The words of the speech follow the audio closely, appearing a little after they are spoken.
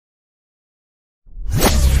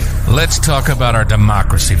Let's talk about our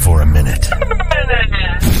democracy for a minute.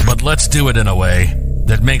 But let's do it in a way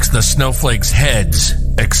that makes the snowflakes' heads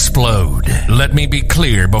explode. Let me be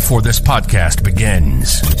clear before this podcast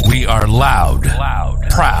begins. We are loud,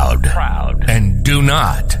 proud, and do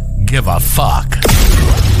not give a fuck.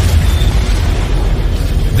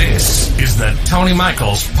 This is the Tony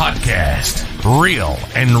Michaels Podcast. Real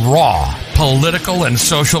and raw political and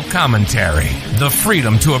social commentary. The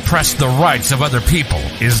freedom to oppress the rights of other people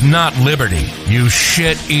is not liberty, you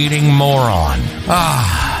shit-eating moron.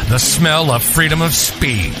 Ah, the smell of freedom of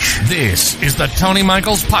speech. This is the Tony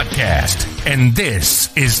Michaels Podcast, and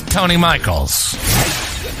this is Tony Michaels.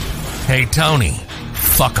 Hey, Tony,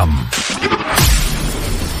 fuck 'em.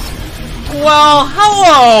 Well,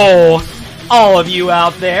 hello, all of you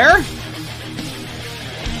out there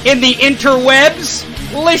in the interwebs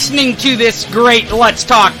listening to this great Let's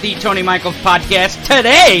Talk, the Tony Michaels Podcast.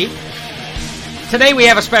 Today we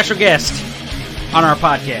have a special guest on our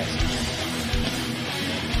podcast.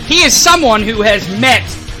 He is someone who has met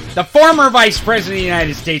the former Vice President of the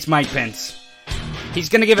United States, Mike Pence. He's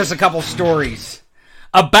going to give us a couple stories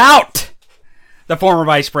about the former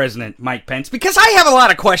Vice President, Mike Pence, because I have a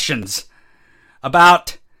lot of questions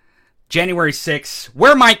about January 6th,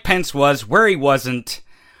 where Mike Pence was, where he wasn't,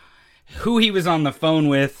 who he was on the phone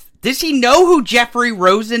with. Does he know who Jeffrey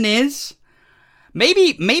Rosen is?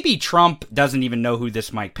 Maybe Trump doesn't even know who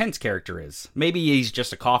this Mike Pence character is. Maybe he's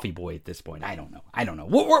just a coffee boy at this point. I don't know.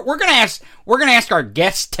 We're gonna ask our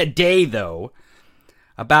guest today, though,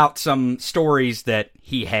 about some stories that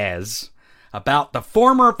he has about the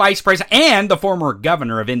former vice president and the former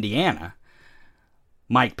governor of Indiana,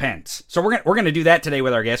 Mike Pence. So we're gonna do that today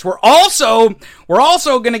with our guest. We're also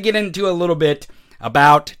gonna get into a little bit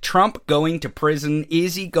about Trump going to prison.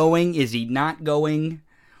 Is he going? Is he not going?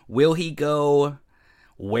 Will he go?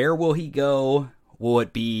 Where will he go? Will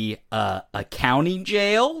it be a county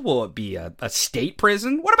jail? Will it be a state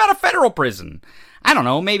prison? What about a federal prison? I don't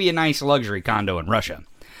know. Maybe a nice luxury condo in Russia.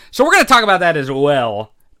 So we're going to talk about that as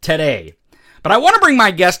well today. But I want to bring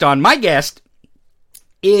my guest on. My guest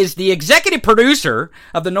is the executive producer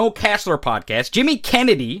of the Noel Casler podcast, Jimmy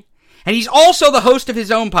Kennedy. And he's also the host of his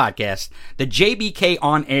own podcast, the JBK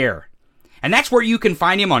On Air. And that's where you can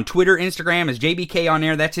find him on Twitter, Instagram, as JBK On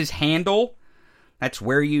Air. That's his handle. That's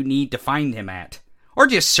where you need to find him at. Or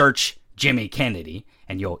just search Jimmy Kennedy,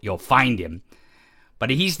 and you'll find him. But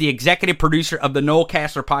he's the executive producer of the Noel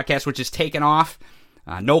Casler podcast, which has taken off.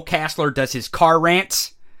 Noel Casler does his car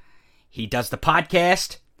rants. He does the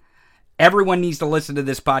podcast. Everyone needs to listen to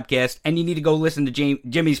this podcast, and you need to go listen to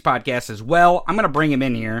Jimmy's podcast as well. I'm going to bring him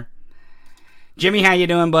in here. Jimmy, how you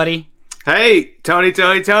doing, buddy? Hey, Tony.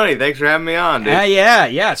 Thanks for having me on, dude.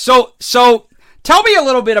 Yeah. So tell me a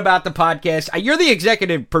little bit about the podcast. You're the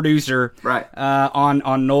executive producer, right?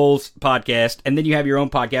 On Noel's podcast, and then you have your own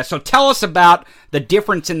podcast. So tell us about the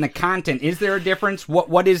difference in the content. Is there a difference?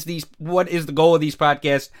 What is the goal of these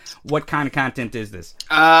podcasts? What kind of content is this?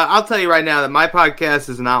 I'll tell you right now that my podcast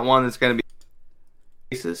is not one that's going to be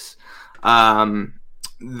basis.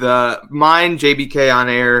 Mine, JBK On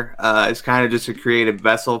Air, is kind of just a creative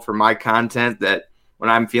vessel for my content that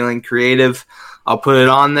when I'm feeling creative, I'll put it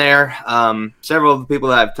on there. Several of the people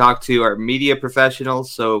that I've talked to are media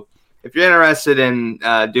professionals. So if you're interested in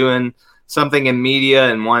doing something in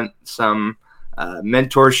media and want some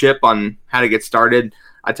mentorship on how to get started,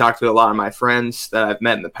 I talk to a lot of my friends that I've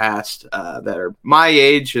met in the past that are my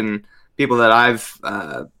age and people that I've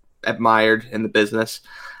admired in the business.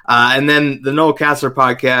 And then the Noel Casler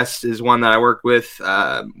podcast is one that I work with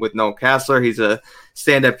Noel Casler. He's a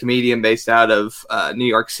stand-up comedian based out of New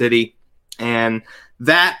York City. And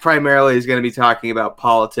that primarily is going to be talking about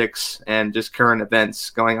politics and just current events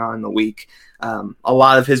going on in the week. A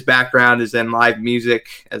lot of his background is in live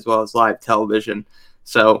music as well as live television.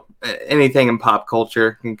 So anything in pop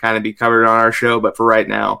culture can kind of be covered on our show. But for right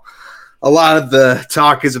now, a lot of the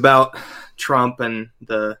talk is about Trump and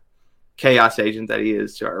the chaos agent that he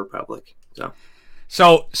is to our republic.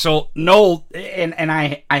 So Noel, and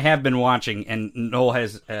I have been watching, and Noel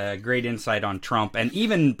has great insight on Trump and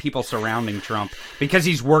even people surrounding Trump because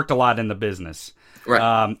he's worked a lot in the business.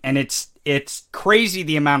 Right. And it's crazy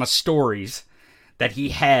the amount of stories that he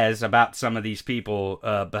has about some of these people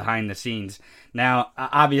behind the scenes. Now,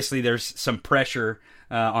 obviously, there's some pressure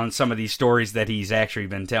on some of these stories that he's actually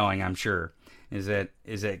been telling, I'm sure. Is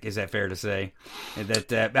that fair to say?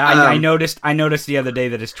 That I noticed the other day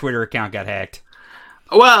that his Twitter account got hacked.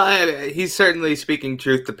 Well, he's certainly speaking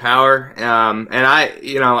truth to power, and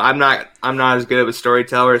I'm not as good of a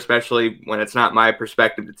storyteller, especially when it's not my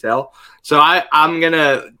perspective to tell. So I'm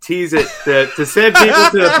gonna tease it to send people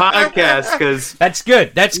to the podcast because that's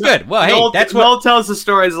good. That's good. Well, hey, Noel tells the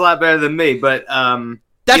stories a lot better than me, but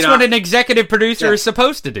that's what an executive producer is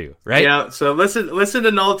supposed to do, right? Yeah. So listen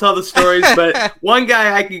to Noel tell the stories, but one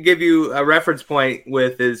guy I can give you a reference point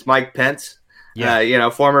with is Mike Pence. Yeah.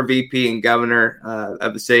 Former VP and governor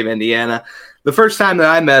of the state of Indiana. The first time that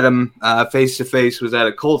I met him face to face was at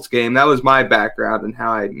a Colts game. That was my background and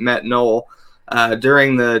how I met Noel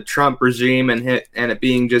during the Trump regime and it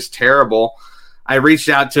being just terrible. I reached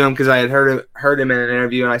out to him because I had heard him in an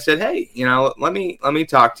interview, and I said, "Hey, let me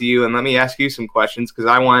talk to you and let me ask you some questions because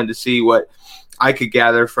I wanted to see what I could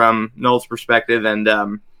gather from Noel's perspective."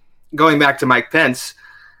 And going back to Mike Pence,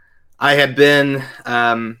 I had been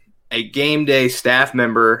a game day staff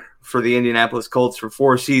member for the Indianapolis Colts for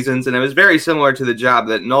 4 seasons, and it was very similar to the job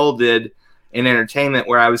that Noel did in entertainment,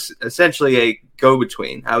 where I was essentially a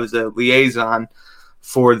go-between. I was a liaison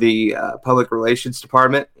for the public relations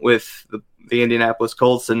department with the Indianapolis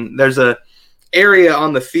Colts, and there's a area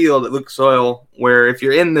on the field at Lucas Oil where if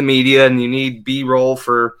you're in the media and you need B-roll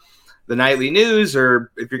for the nightly news,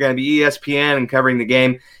 or if you're going to be ESPN and covering the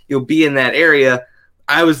game, you'll be in that area.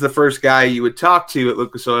 I was the first guy you would talk to at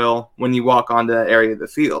Lucas Oil when you walk onto that area of the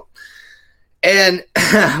field. And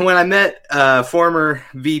when I met former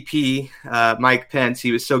VP Mike Pence,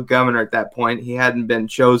 he was still governor at that point. He hadn't been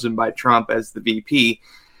chosen by Trump as the VP.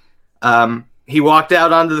 He walked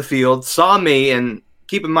out onto the field, saw me, and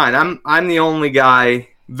keep in mind, I'm the only guy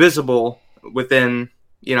visible within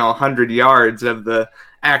 100 yards of the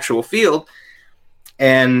actual field.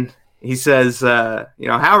 And he says, how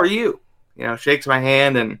are you? Shakes my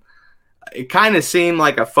hand, and it kind of seemed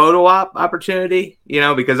like a photo op opportunity,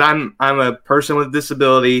 because I'm a person with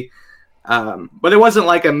disability, but it wasn't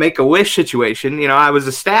like a Make-A-Wish situation. I was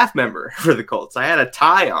a staff member for the Colts. I had a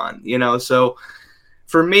tie on, so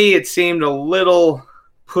for me, it seemed a little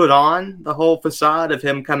put on, the whole facade of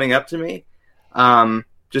him coming up to me,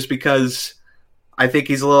 just because I think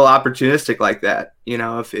he's a little opportunistic like that.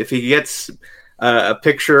 If he gets a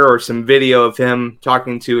picture or some video of him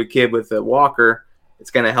talking to a kid with a walker, it's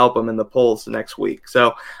going to help him in the polls the next week.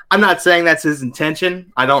 So I'm not saying that's his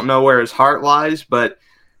intention. I don't know where his heart lies, but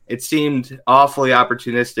it seemed awfully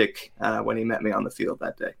opportunistic when he met me on the field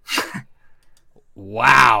that day.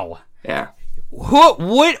 Wow. Yeah.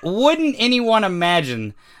 Wouldn't anyone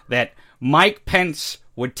imagine that Mike Pence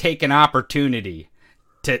would take an opportunity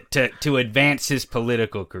to advance his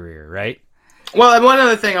political career, right? Well, and one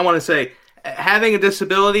other thing I want to say, having a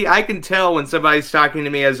disability, I can tell when somebody's talking to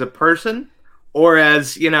me as a person or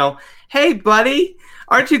as, hey, buddy,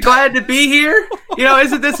 aren't you glad to be here?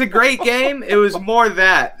 Isn't this a great game? It was more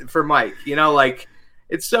that for Mike,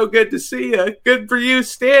 it's so good to see you. Good for you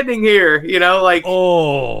standing here, it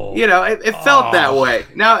felt that way.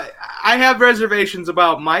 Now, I have reservations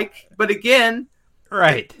about Mike, but again,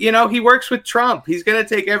 right. He works with Trump. He's going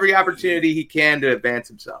to take every opportunity he can to advance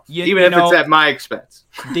himself, even if it's at my expense.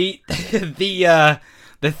 The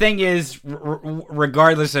thing is,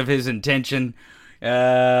 regardless of his intention,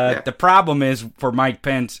 the problem is for Mike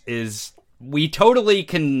Pence is we totally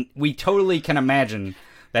can imagine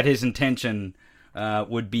that his intention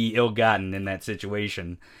would be ill-gotten in that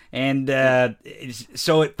situation, and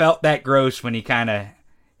so it felt that gross when he kind of.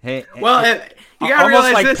 Hey, well, you gotta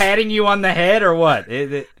almost like this. Patting you on the head or what?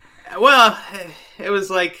 Well, it was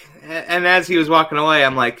like, and as he was walking away,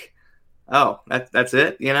 I'm like, oh, that's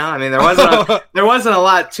it. There wasn't a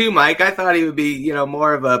lot to Mike. I thought he would be,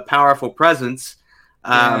 more of a powerful presence.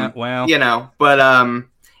 And the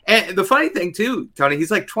funny thing too, Tony, he's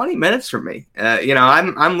like 20 minutes from me.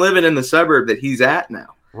 I'm living in the suburb that he's at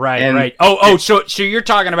now. Right. So you're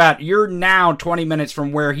talking about you're now 20 minutes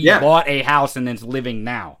from where he bought a house and is living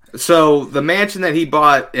now. So the mansion that he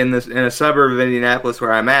bought in a suburb of Indianapolis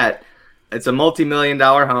where I'm at, it's a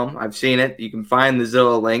multi-million-dollar home. I've seen it. You can find the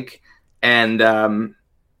Zillow link, and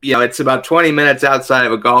it's about 20 minutes outside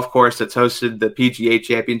of a golf course that's hosted the PGA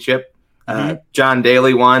Championship. John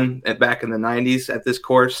Daly won back in the 90s at this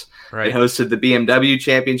course. Right. They hosted the BMW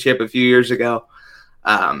Championship a few years ago.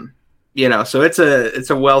 So it's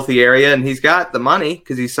a wealthy area, and he's got the money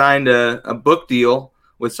because he signed a book deal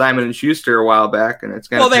with Simon & Schuster a while back, and it's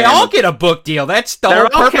going. Well, they all get a book deal. That's the whole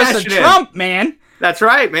purpose of Trump, man. That's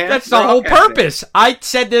right, man. That's the whole purpose. I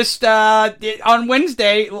said this on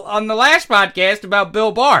Wednesday on the last podcast about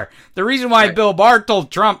Bill Barr. The reason why Bill Barr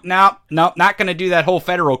told Trump, no, not going to do that whole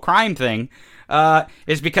federal crime thing,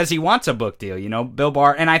 is because he wants a book deal. You know, Bill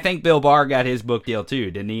Barr, and I think Bill Barr got his book deal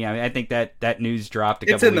too, didn't he? I mean, I think that news dropped a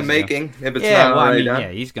couple weeks ago. It's in the making. If it's not already done.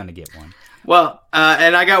 Yeah, he's going to get one. Well,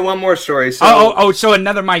 and I got one more story. So, so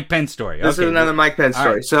another Mike Pence story. This is another Mike Pence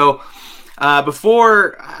story. Right. So,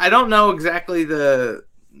 before, I don't know exactly the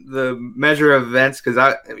measure of events,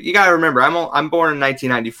 because you got to remember, I'm born in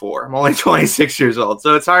 1994. I'm only 26 years old,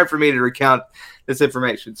 so it's hard for me to recount this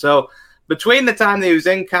information. So, between the time that he was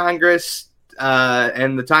in Congress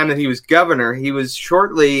and the time that he was governor, he was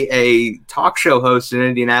shortly a talk show host in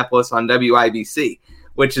Indianapolis on WIBC,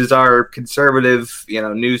 which is our conservative,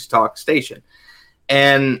 news talk station.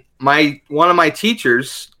 And one of my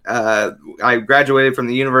teachers, I graduated from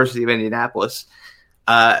the University of Indianapolis.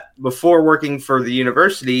 Before working for the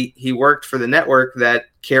university, he worked for the network that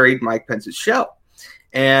carried Mike Pence's show.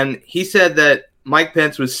 And he said that Mike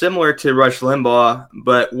Pence was similar to Rush Limbaugh,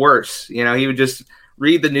 but worse. He would just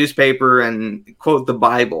read the newspaper and quote the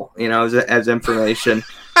Bible, as information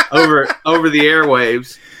over the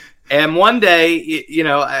airwaves. And one day,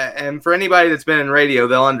 and for anybody that's been in radio,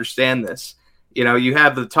 they'll understand this. You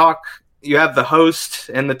have the host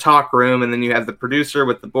and the talk room, and then you have the producer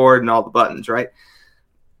with the board and all the buttons, right?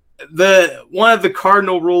 One of the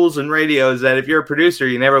cardinal rules in radio is that if you're a producer,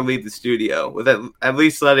 you never leave the studio with at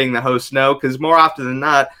least letting the host know, because more often than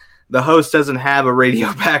not, the host doesn't have a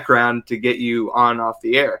radio background to get you on and off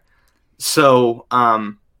the air. So,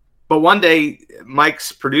 but one day,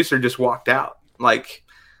 Mike's producer just walked out,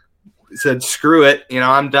 said, "Screw it,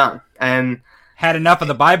 I'm done," and had enough of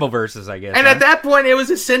the Bible verses, I guess. And at that point, it was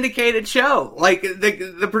a syndicated show.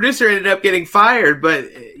 The producer ended up getting fired, but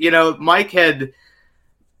Mike had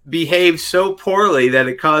behaved so poorly that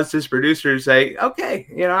it caused his producer to say, "Okay,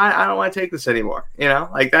 I don't want to take this anymore."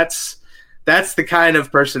 That's the kind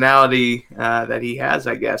of personality that he has,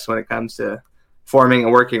 I guess, when it comes to forming a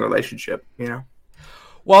working relationship.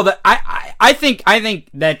 Well, I think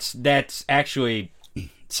that's actually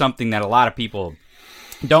something that a lot of people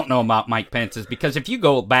don't know about Mike Pence, is because if you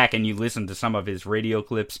go back and you listen to some of his radio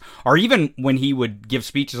clips, or even when he would give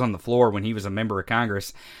speeches on the floor when he was a member of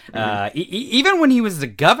Congress, even when he was the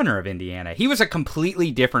governor of Indiana, he was a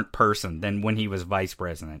completely different person than when he was vice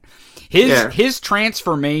president. His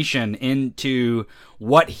transformation into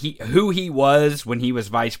who he was when he was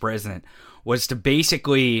vice president was to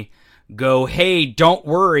basically go, "Hey, don't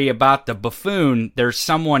worry about the buffoon. There's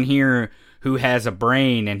someone here who has a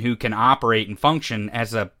brain and who can operate and function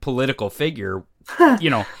as a political figure,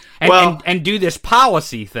 and do this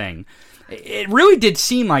policy thing." It really did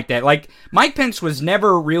seem like that. Like, Mike Pence was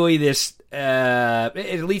never really this, at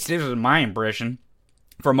least this was my impression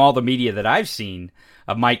from all the media that I've seen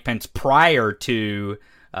of Mike Pence prior to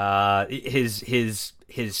his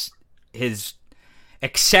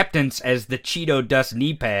acceptance as the Cheeto dust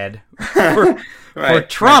knee pad for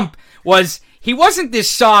Trump, was he wasn't this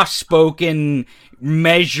soft-spoken,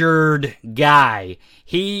 measured guy.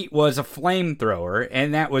 He was a flamethrower,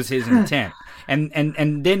 and that was his intent.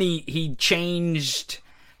 And then he changed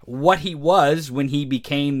what he was when he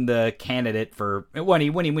became the candidate for when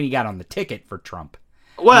he got on the ticket for Trump.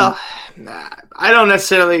 Well, I don't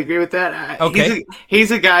necessarily agree with that. Okay.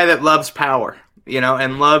 He's a guy that loves power,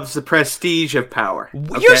 and loves the prestige of power.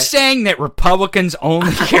 Okay? You're saying that Republicans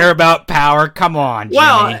only care about power? Come on,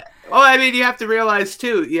 Jimmy. Well, I mean, you have to realize,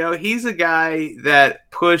 too, he's a guy that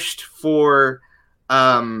pushed for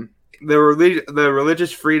the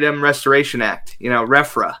Religious Freedom Restoration Act,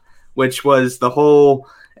 RFRA, which was the whole,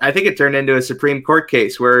 I think it turned into a Supreme Court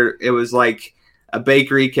case where it was like a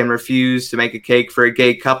bakery can refuse to make a cake for a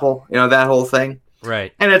gay couple, that whole thing.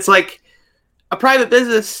 Right. And it's like a private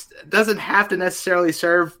business doesn't have to necessarily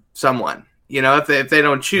serve someone, if they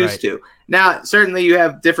don't choose to. Now, certainly you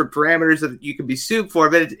have different parameters that you can be sued for,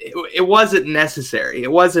 but it wasn't necessary.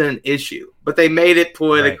 It wasn't an issue. But they made it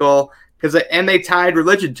political and they tied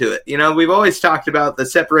religion to it. We've always talked about the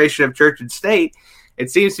separation of church and state. It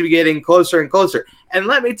seems to be getting closer and closer. And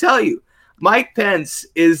let me tell you, Mike Pence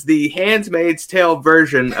is the Handmaid's Tale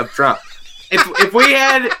version of Trump. If we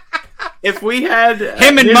had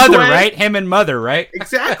him and Mother, right? Him and Mother, right?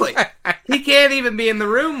 Exactly. He can't even be in the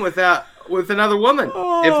room with another woman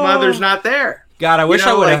if Mother's not there. God, I wish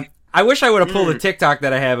I wish I would have pulled a TikTok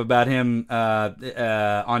that I have about him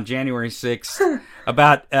on January 6th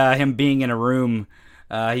about him being in a room.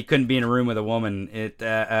 He couldn't be in a room with a woman.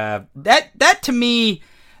 That to me,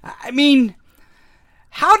 I mean,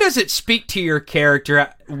 how does it speak to your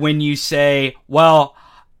character when you say, "Well,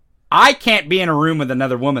 I can't be in a room with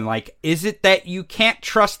another woman"? Like, is it that you can't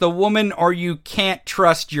trust the woman or you can't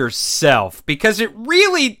trust yourself? Because it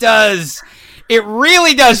really does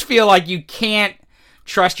feel like you can't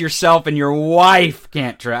trust yourself and your wife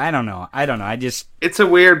can't trust. I don't know. It's a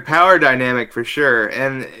weird power dynamic for sure.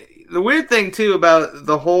 And the weird thing too about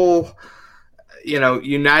the whole,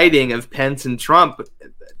 uniting of Pence and Trump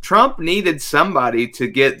needed somebody to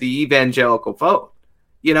get the evangelical vote,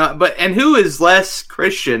 and who is less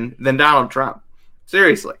Christian than Donald Trump?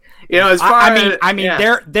 Seriously. As far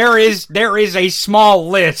there is a small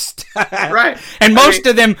list, right? And most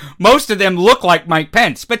of them look like Mike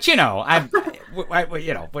Pence. But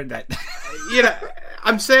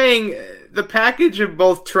I'm saying the package of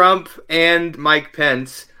both Trump and Mike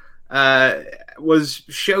Pence was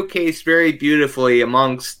showcased very beautifully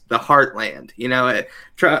amongst the heartland.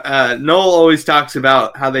 Noel always talks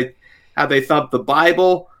about how they thump the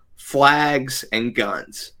Bible, flags, and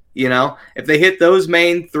guns. If they hit those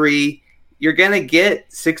main three, you're going to get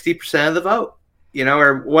 60% of the vote,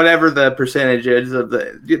 or whatever the percentage is of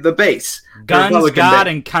the base. Guns, God,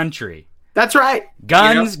 and country. That's right.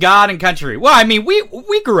 Guns, God, and country. Well, I mean,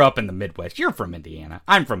 we grew up in the Midwest. You're from Indiana.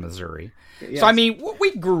 I'm from Missouri. Yes. So, I mean,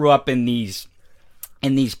 we grew up in these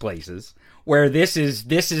places where this is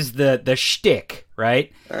the shtick,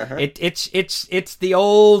 right? Uh-huh. It's the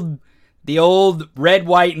old red,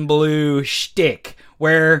 white, and blue shtick,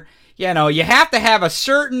 where you have to have a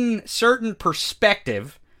certain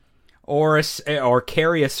perspective or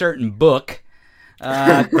carry a certain book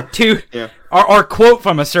or quote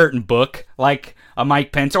from a certain book, like a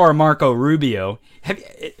Mike Pence or a Marco Rubio.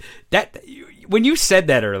 When you said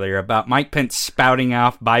that earlier about Mike Pence spouting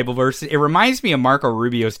off Bible verses, it reminds me of Marco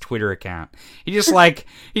Rubio's Twitter account. He's just like,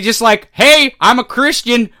 hey, I'm a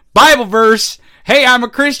Christian, Bible verse. Hey, I'm a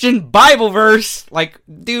Christian, Bible verse. Like,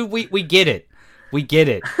 dude, we get it. We get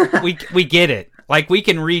it. We get it. Like, we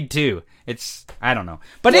can read too. I don't know.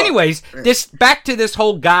 But anyways, back to this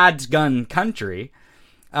whole God's gun country.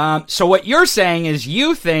 So what you're saying is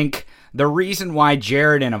you think the reason why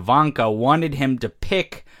Jared and Ivanka wanted him to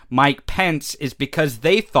pick Mike Pence is because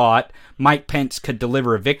they thought Mike Pence could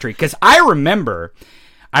deliver a victory. Because I remember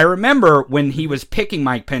when he was picking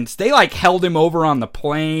Mike Pence, they held him over on the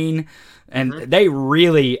plane, and they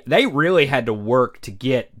really had to work to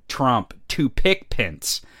get Trump to pick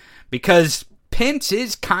Pence, because Pence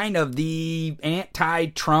is kind of the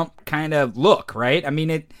anti-Trump kind of look, right? I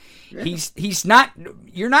mean, he's not.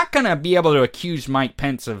 You're not going to be able to accuse Mike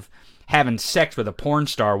Pence of having sex with a porn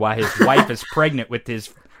star while his wife is pregnant with his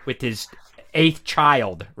 8th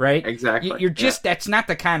child, right? Exactly. That's not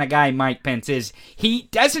the kind of guy Mike Pence is. He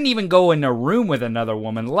doesn't even go in a room with another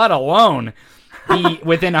woman, let alone be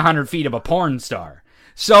within 100 feet of a porn star.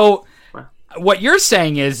 So what you're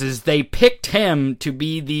saying is they picked him to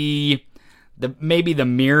be the maybe the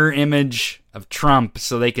mirror image of Trump,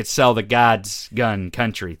 so they could sell the God's gun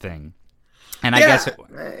country thing. And I guess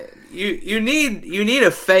you need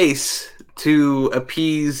a face to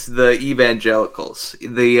appease the evangelicals,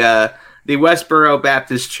 the Westboro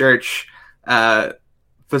Baptist Church,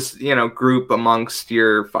 group amongst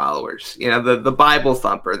your followers. The Bible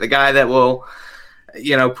thumper, the guy that will,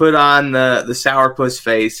 put on the sourpuss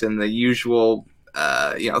face and the usual,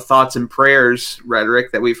 thoughts and prayers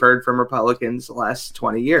rhetoric that we've heard from Republicans the last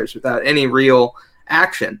 20 years without any real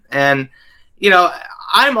action. And,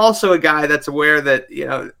 I'm also a guy that's aware that,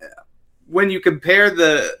 when you compare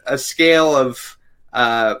a scale of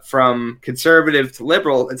from conservative to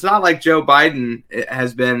liberal, it's not like Joe Biden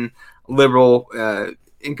has been liberal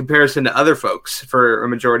in comparison to other folks for a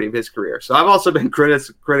majority of his career. So I've also been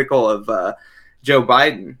critical of Joe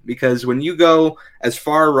Biden, because when you go as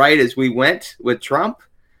far right as we went with Trump,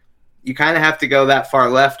 you kind of have to go that far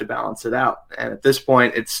left to balance it out. And at this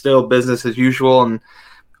point, it's still business as usual, and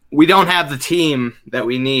we don't have the team that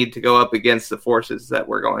we need to go up against the forces that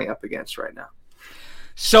we're going up against right now.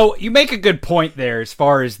 So you make a good point there as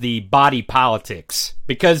far as the body politics,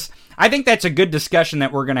 because I think that's a good discussion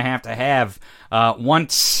that we're going to have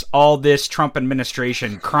once all this Trump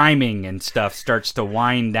administration criming and stuff starts to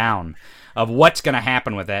wind down, of what's going to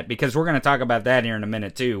happen with that, because we're going to talk about that here in a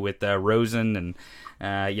minute too, with Rosen and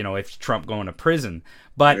if Trump going to prison.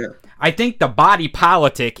 But I think the body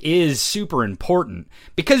politic is super important,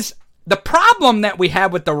 because the problem that we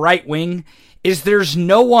have with the right wing is there's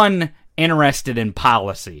no one interested in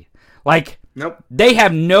policy. Nope. They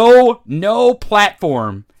have no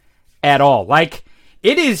platform at all. Their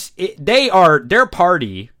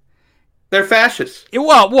party. They're fascists.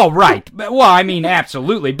 Well, right. Well, I mean,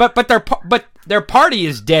 absolutely. But their party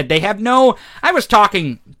is dead. They have no. I was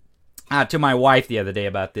talking to my wife the other day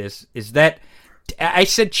about this. Is that I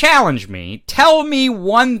said, challenge me. Tell me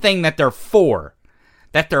one thing that they're for.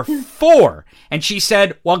 And she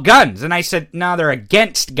said, well, guns. And I said, no, they're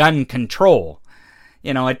against gun control.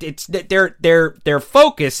 You know, it's their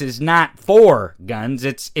focus is not for guns.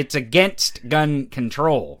 It's against gun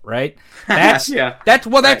control, right? That's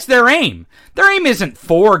that's their aim. Their aim isn't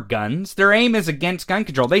for guns. Their aim is against gun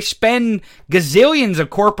control. They spend gazillions of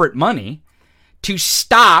corporate money to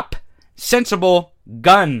stop sensible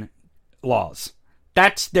gun laws.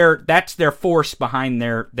 That's their force behind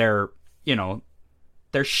their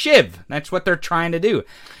shiv. That's what they're trying to do.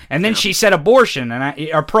 And then she said abortion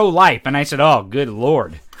or pro-life, and I said, "Oh, good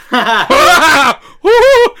Lord,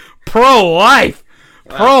 pro-life,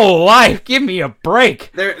 pro-life, give me a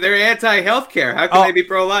break." They're anti-healthcare. How can they be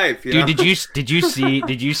pro-life? Dude, did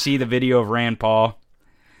you see the video of Rand Paul?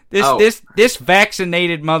 This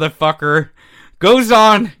vaccinated motherfucker goes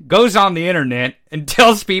on the internet and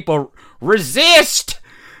tells people, resist.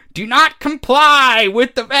 Do not comply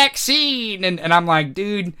with the vaccine. And I'm like,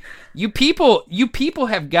 dude, you people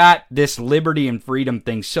have got this liberty and freedom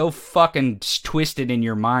thing so fucking twisted in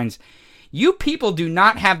your minds. You people do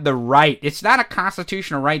not have the right. It's not a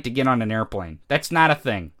constitutional right to get on an airplane. That's not a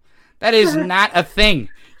thing. That is not a thing.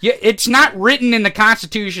 It's not written in the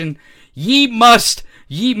Constitution. Ye must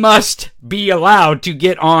be allowed to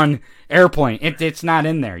get on airplane. It's not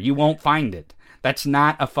in there. You won't find it. That's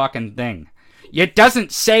not a fucking thing. It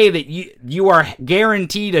doesn't say that you are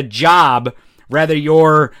guaranteed a job whether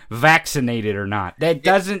you're vaccinated or not.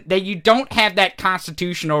 That you don't have that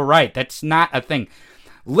constitutional right. That's not a thing.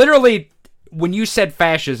 Literally, when you said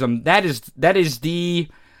fascism, that is the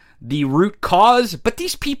root cause, but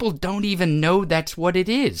these people don't even know that's what it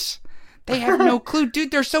is. They have no clue.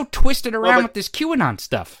 Dude, they're so twisted around with this QAnon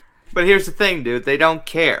stuff. But here's the thing, dude. They don't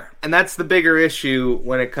care. And that's the bigger issue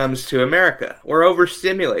when it comes to America. We're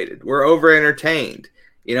overstimulated. We're over-entertained.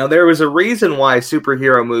 You know, there was a reason why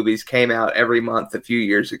superhero movies came out every month a few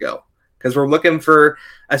years ago. Because we're looking for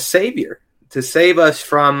a savior to save us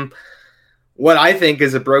from what I think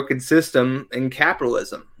is a broken system in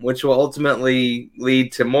capitalism, which will ultimately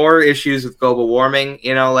lead to more issues with global warming.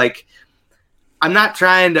 You know, like, I'm not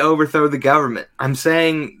trying to overthrow the government. I'm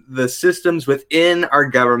saying the systems within our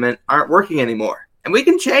government aren't working anymore. And we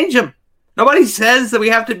can change them. Nobody says that we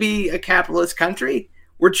have to be a capitalist country.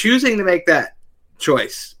 We're choosing to make that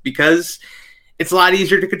choice because it's a lot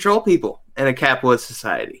easier to control people in a capitalist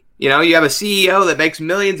society. You know, you have a CEO that makes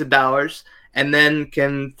millions of dollars and then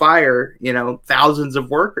can fire, thousands of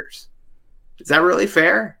workers. Is that really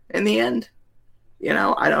fair in the end?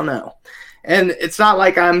 I don't know. And it's not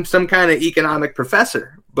like I'm some kind of economic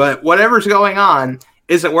professor, but whatever's going on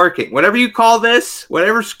isn't working. Whatever you call this,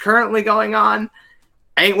 whatever's currently going on,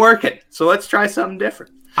 ain't working. So let's try something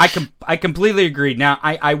different. I completely agree. Now,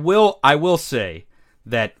 I will say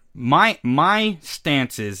that my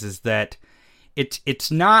stance is that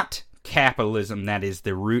it's not capitalism that is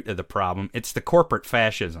the root of the problem. It's the corporate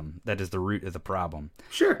fascism that is the root of the problem.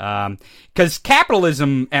 Sure. Because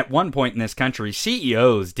capitalism, at one point in this country,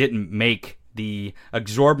 CEOs didn't make the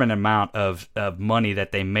exorbitant amount of money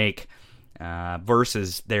that they make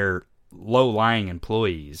versus their low-lying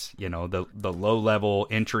employees, the low-level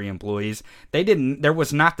entry employees. There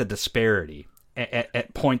was not the disparity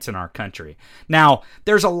at points in our country. Now,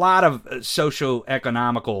 there's a lot of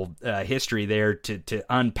socio-economical history there to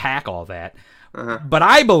unpack all that. Uh-huh. But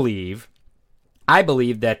I believe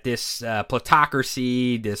that this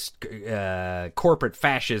plutocracy, this corporate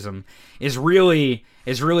fascism is really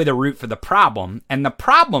the root for the problem. And the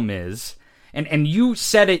problem is, and you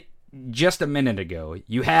said it just a minute ago,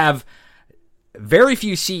 you have very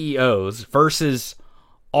few CEOs versus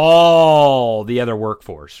all the other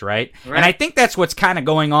workforce, right? And I think that's what's kind of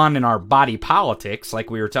going on in our body politics, like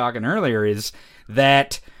we were talking earlier, is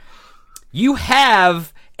that you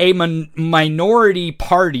have a minority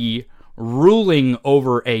party ruling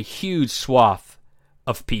over a huge swath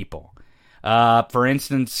of people. For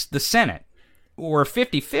instance, the Senate, or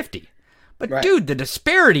 50-50. But dude, the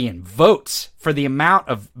disparity in votes for the amount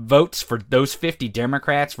of votes for those 50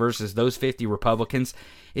 Democrats versus those 50 Republicans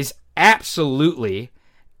is absolutely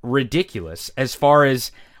ridiculous, as far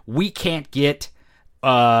as we can't get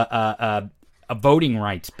a voting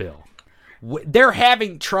rights bill. They're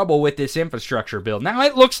having trouble with this infrastructure bill. Now,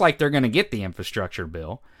 it looks like they're going to get the infrastructure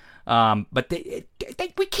bill, but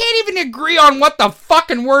we can't even agree on what the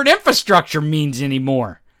fucking word infrastructure means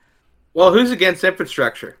anymore. Well, who's against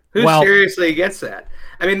infrastructure? Who's seriously against that?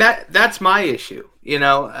 I mean, that's my issue, and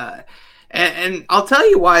I'll tell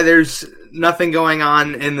you why there's nothing going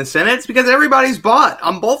on in the Senate. It's because everybody's bought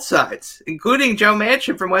on both sides, including Joe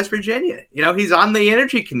Manchin from West Virginia. He's on the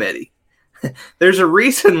Energy Committee. There's a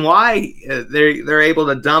reason why they're able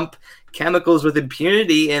to dump chemicals with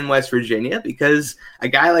impunity in West Virginia, because a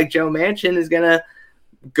guy like Joe Manchin is going to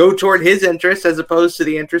go toward his interests as opposed to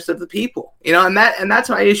the interests of the people. And that's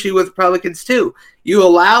my issue with Republicans too. You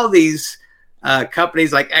allow these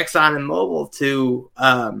companies like Exxon and Mobil to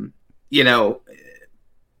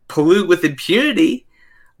pollute with impunity,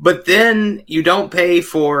 but then you don't pay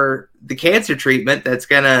for the cancer treatment that's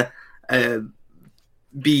gonna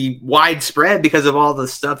be widespread because of all the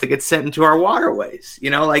stuff that gets sent into our waterways.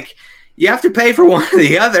 You have to pay for one or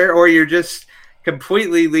the other, or you're just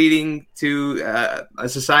completely leading to a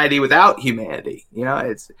society without humanity.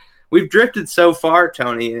 We've drifted so far,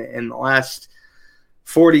 Tony, in the last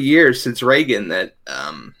 40 years since Reagan that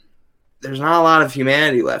there's not a lot of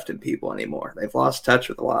humanity left in people anymore. They've lost touch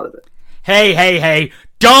with a lot of it. Hey!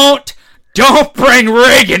 Don't bring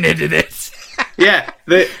Reagan into this. Yeah,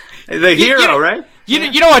 the hero, right?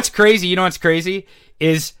 You know what's crazy? You know what's crazy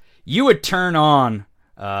is you would turn on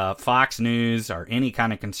Fox News or any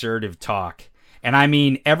kind of conservative talk, and I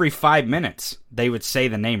mean every 5 minutes they would say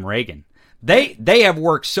the name Reagan. They have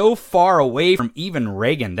worked so far away from even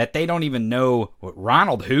Reagan that they don't even know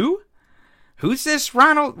Ronald who? Who's this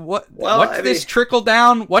Ronald? What's this trickle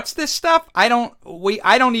down? What's this stuff? I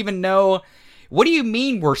don't even know. What do you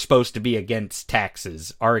mean we're supposed to be against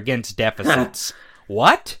taxes or against deficits?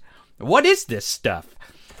 What? What is this stuff?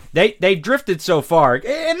 They drifted so far,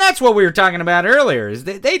 and that's what we were talking about earlier. Is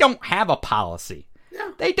they don't have a policy?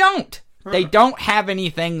 Yeah. They don't. They don't have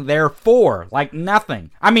anything there for, like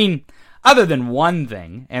nothing. I mean, other than one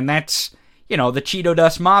thing, and that's the Cheeto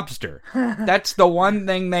Dust Mobster. That's the one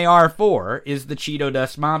thing they are for, is the Cheeto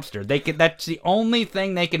Dust Mobster. That's the only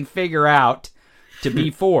thing they can figure out to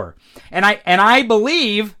be for. And I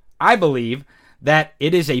believe that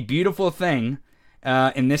it is a beautiful thing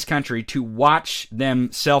in this country to watch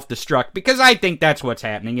them self-destruct, because I think that's what's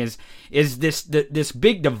happening is this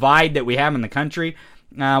big divide that we have in the country.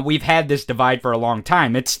 We've had this divide for a long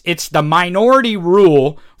time. It's the minority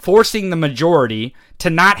rule forcing the majority to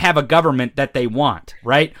not have a government that they want,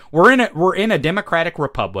 right? We're in a democratic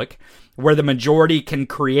republic where the majority can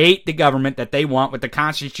create the government that they want with the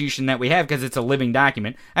Constitution that we have, because it's a living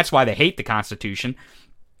document. That's why they hate the Constitution.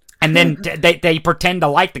 And then they pretend to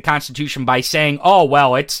like the Constitution by saying, oh,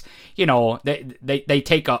 well, it's, they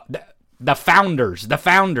take the founders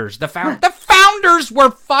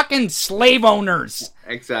were fucking slave owners.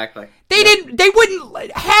 Exactly.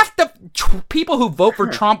 Half the people who vote for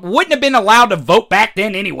Trump wouldn't have been allowed to vote back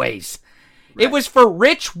then anyways. Right. It was for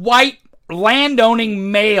rich, white,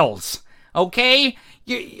 landowning males. Okay?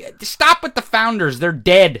 Stop with the founders. They're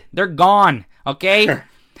dead. They're gone. Okay?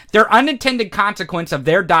 Their unintended consequence of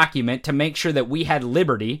their document to make sure that we had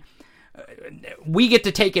liberty, we get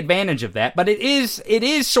to take advantage of that, but it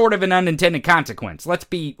is sort of an unintended consequence. Let's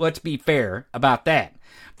be fair about that.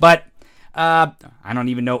 But I don't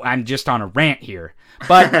even know. I'm just on a rant here.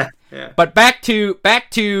 But yeah. But back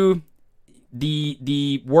to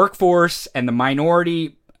the workforce and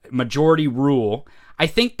the majority rule. I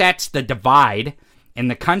think that's the divide in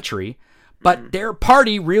the country. But their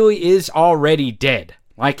party really is already dead.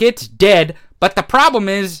 Like, it's dead, but the problem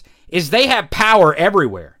is they have power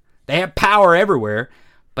everywhere. They have power everywhere,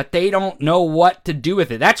 but they don't know what to do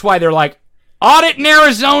with it. That's why they're like, audit in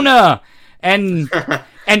Arizona, and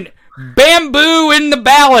bamboo in the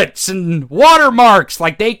ballots, and watermarks.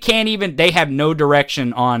 Like, they have no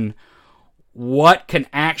direction on what can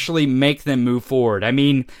actually make them move forward. I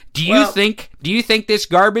mean, do you think this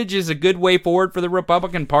garbage is a good way forward for the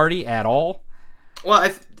Republican Party at all?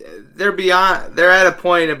 Well, they're at a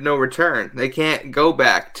point of no return. They can't go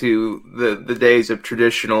back to the days of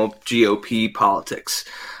traditional GOP politics.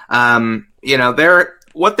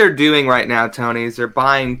 What they're doing right now, Tony, is they're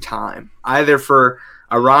buying time, either for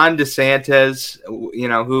a Ron DeSantis,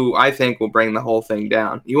 who I think will bring the whole thing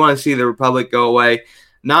down. You want to see the Republic go away,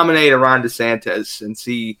 nominate a Ron DeSantis and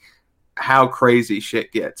see how crazy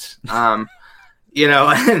shit gets. And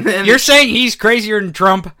then, you're saying he's crazier than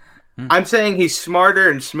Trump? I'm saying he's smarter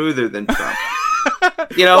and smoother than Trump.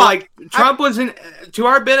 Trump was to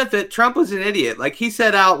our benefit, Trump was an idiot. Like, he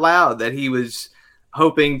said out loud that he was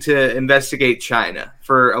hoping to investigate China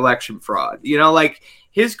for election fraud.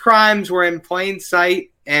 His crimes were in plain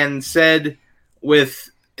sight and said with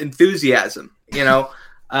enthusiasm.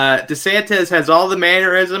 DeSantis has all the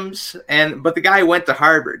mannerisms, but the guy went to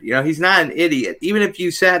Harvard. He's not an idiot. Even if you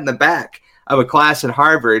sat in the back of a class at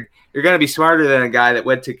Harvard, you're going to be smarter than a guy that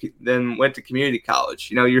went to community college.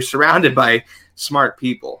 You're surrounded by smart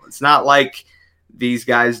people. It's not like these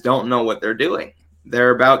guys don't know what they're doing.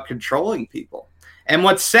 They're about controlling people. And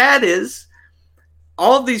what's sad is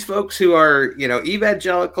all of these folks who are,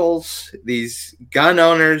 evangelicals, these gun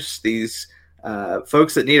owners, these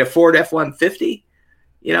folks that need a Ford F-150,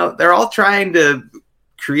 they're all trying to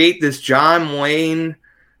create this John Wayne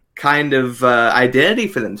kind of identity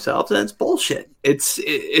for themselves, and it's bullshit.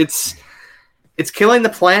 It's killing the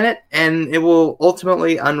planet, and it will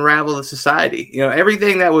ultimately unravel the society. You know,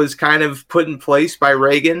 everything that was kind of put in place by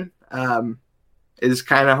Reagan is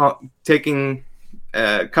kind of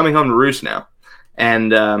coming home to roost now.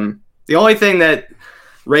 And the only thing that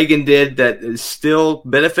Reagan did that is still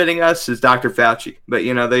benefiting us is Dr. Fauci. But,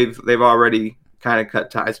 you know, they've already kind of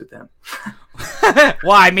cut ties with him.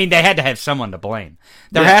 Well, I mean, they had to have someone to blame.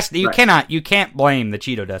 You can't blame the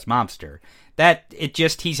Cheeto Dust Mobster.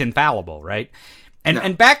 He's infallible, right?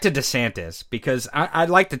 And back to DeSantis, because I'd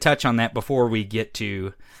like to touch on that before we get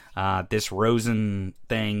to this Rosen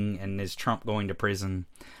thing and is Trump going to prison.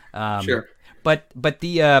 Sure. But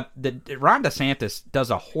the Ron DeSantis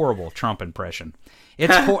does a horrible Trump impression.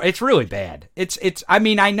 It's really bad. I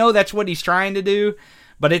mean, I know that's what he's trying to do,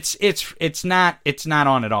 but it's not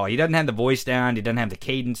on at all. He doesn't have the voice down. He doesn't have the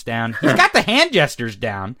cadence down. He's got the hand gestures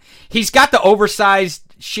down. He's got the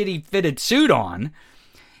oversized, shitty fitted suit on.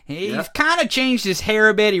 He's kind of changed his hair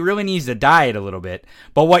a bit. He really needs to dye it a little bit.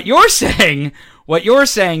 But what you're saying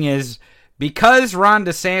is because Ron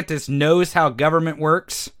DeSantis knows how government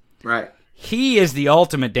works, right? He is the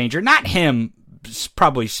ultimate danger. Not him,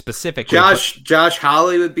 probably specifically. Josh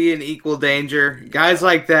Hawley would be in equal danger. Guys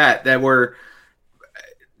like that were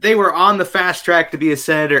on the fast track to be a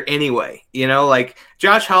senator anyway. You know, like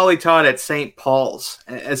Josh Hawley taught at St. Paul's,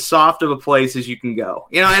 as soft of a place as you can go.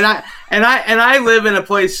 You know, and I live in a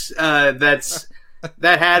place that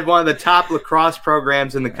had one of the top lacrosse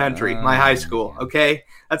programs in the country. My high school. Okay,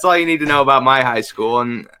 that's all you need to know about my high school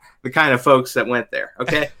and the kind of folks that went there.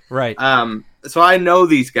 Okay, right. So I know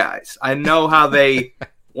these guys. I know how they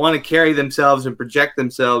want to carry themselves and project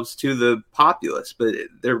themselves to the populace, but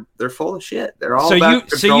they're full of shit. They're all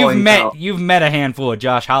you've met a handful of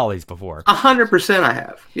Josh Hawleys before. 100% I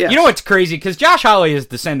have. Yeah. You know what's crazy? Because Josh Hawley is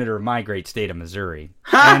the senator of my great state of Missouri,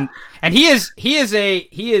 and he is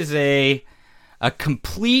a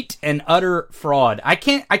complete and utter fraud. I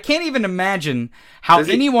can't even imagine how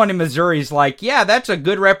anyone in Missouri is like, yeah, that's a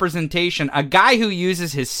good representation. A guy who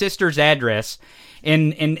uses his sister's address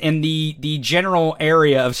in the general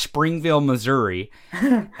area of Springville, Missouri,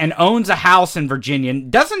 and owns a house in Virginia,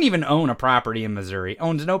 doesn't even own a property in Missouri,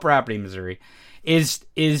 owns no property in Missouri, is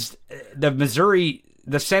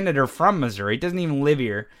the senator from Missouri, doesn't even live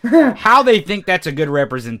here. How they think that's a good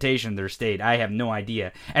representation of their state, I have no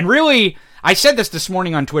idea. And really, I said this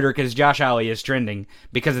morning on Twitter because Josh Hawley is trending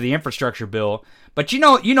because of the infrastructure bill. But you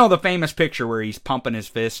know the famous picture where he's pumping his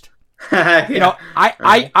fist? Yeah. You know,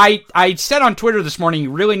 I said on Twitter this morning he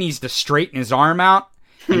really needs to straighten his arm out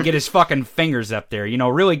and get his fucking fingers up there. You know,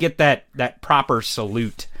 really get that proper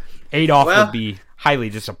salute. Adolf would be highly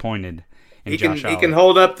disappointed. He can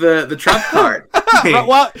hold up the Trump card.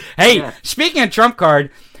 Well, hey, speaking of Trump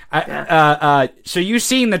card, so you've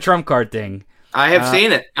seen the Trump card thing. I have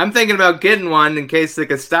seen it. I'm thinking about getting one in case the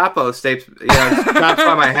Gestapo stops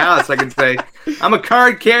by my house. I can say, I'm a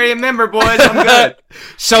card-carrying member, boys. I'm good.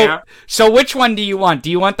 So which one do you want? Do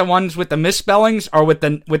you want the ones with the misspellings or with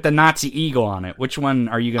the Nazi eagle on it? Which one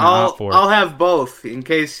are you going to opt for? I'll have both in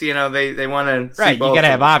case they want to. See right, both you got to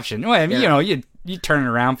have option. Well, you know, you turn it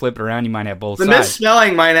around, flip it around, you might have both sides. The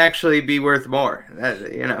misspelling might actually be worth more.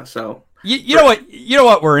 So. You know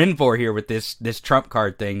what we're in for here with this Trump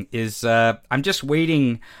card thing is I'm just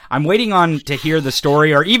waiting. I'm waiting on to hear the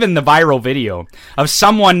story or even the viral video of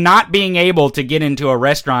someone not being able to get into a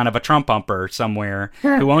restaurant of a Trump bumper somewhere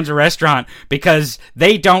who owns a restaurant because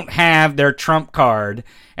they don't have their Trump card,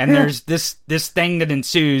 and there's this thing that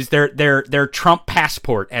ensues, their Trump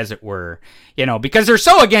passport, as it were. You know, because they're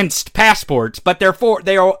so against passports, but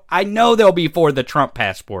I know they'll be for the Trump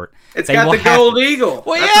passport. It's got the gold eagle.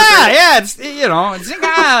 Well, it's the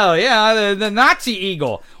Nazi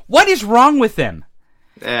eagle. What is wrong with them?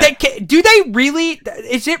 Yeah. Do they really?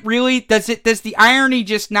 Is it really? Does the irony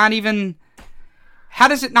just not even? How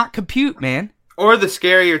does it not compute, man? Or the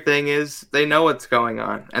scarier thing is they know what's going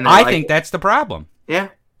on, and I think that's the problem. Yeah,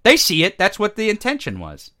 they see it. That's what the intention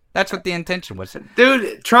was.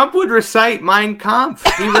 Dude, Trump would recite Mein Kampf.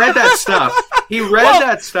 He read that stuff.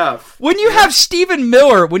 That stuff. When you have Stephen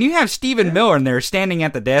Miller, and they're standing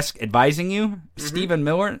at the desk advising you, Stephen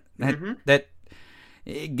Miller, that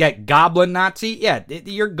goblin Nazi,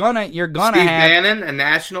 you're gonna Steve have Bannon, a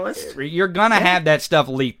nationalist. You're gonna have that stuff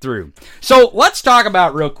leak through. So let's talk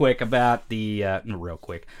about Let's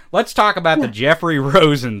talk about the Jeffrey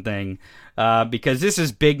Rosen thing, because this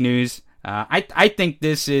is big news. I think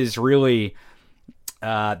this is really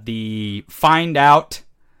the find out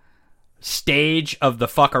stage of the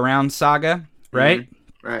fuck around saga, right?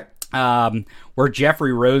 Right. where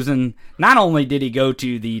Jeffrey Rosen, not only did he go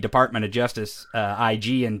to the Department of Justice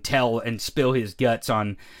IG and tell and spill his guts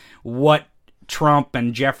on what Trump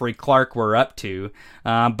and Jeffrey Clark were up to,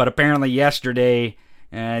 but apparently yesterday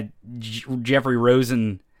Jeffrey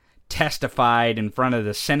Rosen testified in front of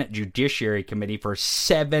the Senate Judiciary Committee for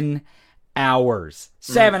 7 hours.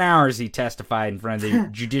 7 hours he testified in front of the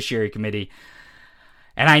Judiciary Committee.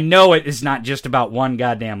 And I know it is not just about one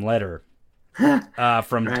goddamn letter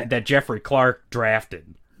that Jeffrey Clark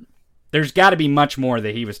drafted. There's got to be much more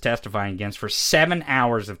that he was testifying against for 7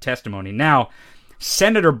 hours of testimony. Now,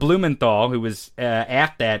 Senator Blumenthal, who was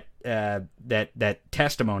at that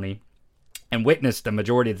testimony and witnessed the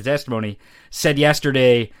majority of the testimony, said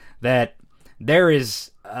yesterday that there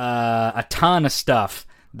is a ton of stuff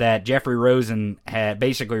that Jeffrey Rosen had,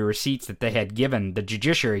 basically receipts that they had given the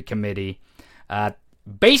Judiciary Committee,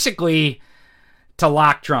 basically to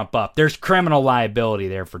lock Trump up. There's criminal liability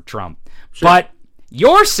there for Trump. Sure. But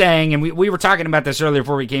you're saying, and we were talking about this earlier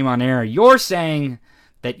before we came on air, you're saying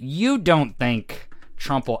that you don't think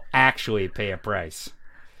Trump will actually pay a price.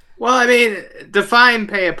 Well, I mean, define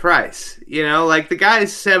pay a price. You know, like the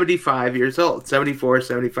guy's 75 years old, 74,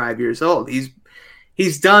 75 years old.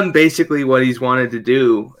 He's done basically what he's wanted to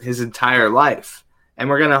do his entire life. And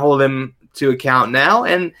we're going to hold him to account now.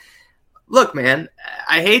 And look, man,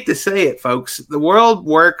 I hate to say it, folks. The world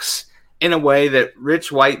works in a way that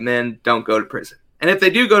rich white men don't go to prison. And if they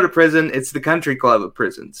do go to prison, it's the country club of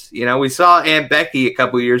prisons. You know, we saw Aunt Becky a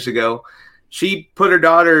couple years ago. She put her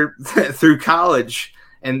daughter through college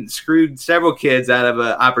and screwed several kids out of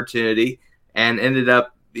an opportunity and ended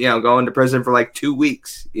up, you know, going to prison for like 2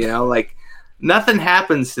 weeks. You know, like nothing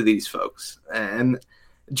happens to these folks. And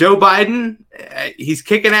Joe Biden, he's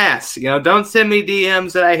kicking ass. You know, don't send me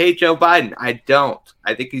DMs that I hate Joe Biden. I don't.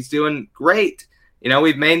 I think he's doing great. You know,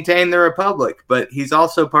 we've maintained the republic, but he's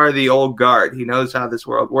also part of the old guard. He knows how this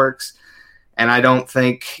world works. And I don't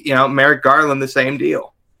think, you know, Merrick Garland, the same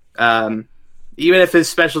deal. Even if his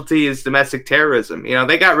specialty is domestic terrorism, you know,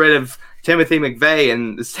 they got rid of Timothy McVeigh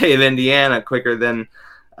in the state of Indiana quicker than,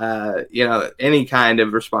 you know, any kind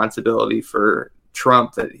of responsibility for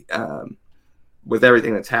Trump that, with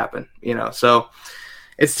everything that's happened, you know. So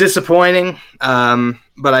it's disappointing,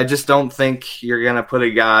 but I just don't think you're going to put a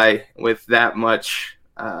guy with that much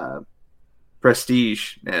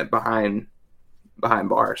prestige behind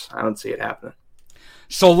bars. I don't see it happening.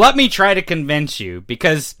 So let me try to convince you,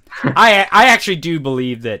 because I actually do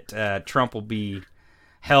believe that Trump will be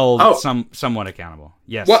held somewhat accountable.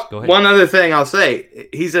 Yes, go ahead. One other thing I'll say.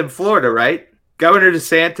 He's in Florida, right? Governor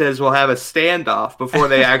DeSantis will have a standoff before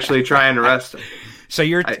they actually try and arrest him. So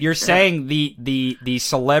you're saying the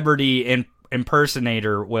celebrity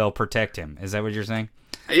impersonator will protect him? Is that what you're saying?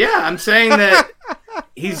 Yeah, I'm saying that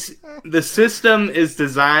the system is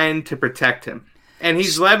designed to protect him, and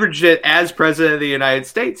he's leveraged it as president of the United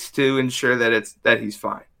States to ensure that he's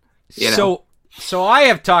fine. You know? So I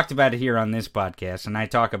have talked about it here on this podcast, and I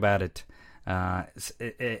talk about it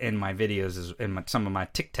in my videos, in some of my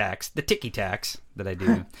TikToks, the Ticky Tacks that I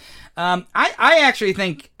do. I actually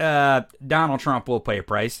think Donald Trump will pay a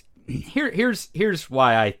price. Here's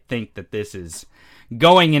why I think that this is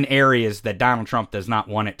going in areas that Donald Trump does not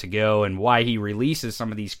want it to go, and why he releases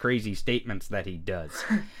some of these crazy statements that he does.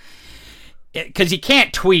 Because he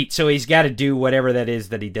can't tweet, so he's got to do whatever that is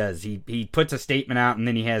that he does. He puts a statement out, and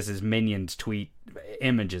then he has his minions tweet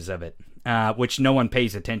images of it, which no one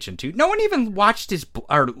pays attention to. No one even watched his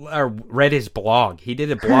or read his blog. He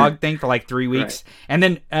did a blog thing for like 3 weeks, right. And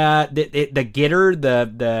then the Getter,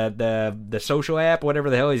 the social app, whatever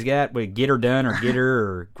the hell he's got, with Get Her Done or Get Her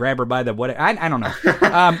or Grab Her by the whatever. I don't know.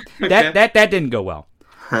 Okay. That didn't go well,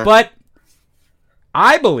 but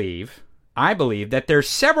I believe that there's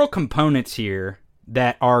several components here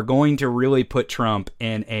that are going to really put Trump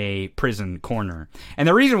in a prison corner. And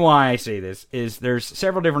the reason why I say this is there's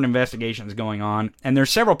several different investigations going on, and there's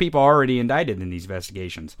several people already indicted in these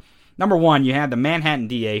investigations. Number one, you have the Manhattan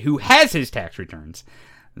DA, who has his tax returns.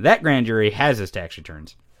 That grand jury has his tax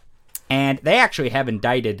returns. And they actually have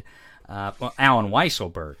indicted Alan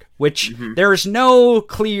Weisselberg, which there's no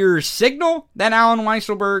clear signal that Alan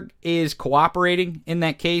Weisselberg is cooperating in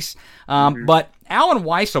that case. But Alan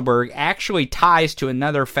Weisselberg actually ties to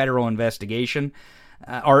another federal investigation,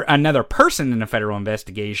 or another person in a federal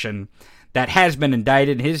investigation that has been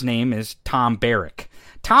indicted. His name is Tom Barrack.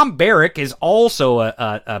 Tom Barrack is also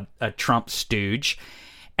a Trump stooge.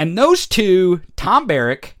 And those two, Tom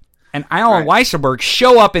Barrack and Alan Weisselberg,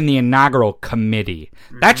 show up in the inaugural committee.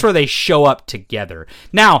 That's where they show up together.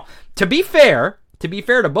 Now, to be fair, to be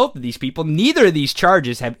fair to both of these people, neither of these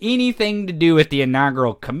charges have anything to do with the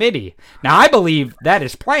inaugural committee. Now, I believe that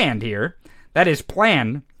is planned here. That is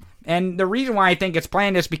planned. And the reason why I think it's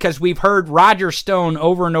planned is because we've heard Roger Stone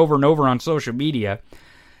over and over and over on social media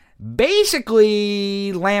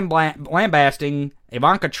basically lambasting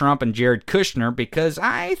Ivanka Trump and Jared Kushner, because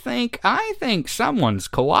I think someone's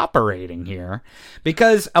cooperating here,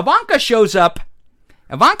 because Ivanka shows up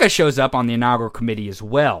on the inaugural committee as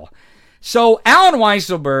well. So Alan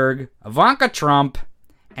Weisselberg, Ivanka Trump,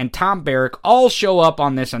 and Tom Barrack all show up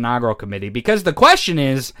on this inaugural committee, because the question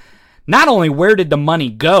is not only where did the money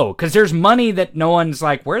go, because there's money that no one's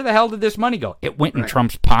like, where the hell did this money go? It went in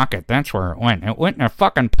Trump's pocket. That's where it went. It went in a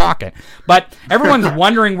fucking pocket. But everyone's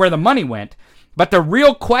wondering where the money went. But the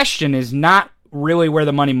real question is not really where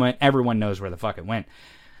the money went. Everyone knows where the fuck it went.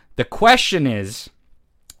 The question is,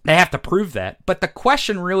 they have to prove that. But the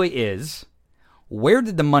question really is, where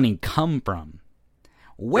did the money come from?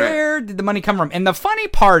 Where did the money come from? And the funny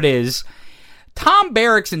part is, Tom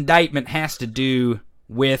Barrack's indictment has to do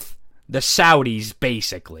with the Saudis,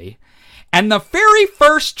 basically. And the very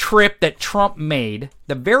first trip that Trump made,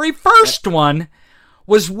 the very first one,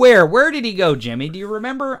 was where? Where did he go, Jimmy? Do you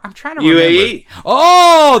remember? I'm trying to remember. UAE.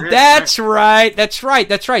 Oh, that's right. That's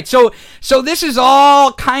right. So this is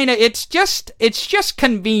all kind of, it's just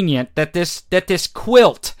convenient that this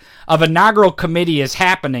quilt of inaugural committee is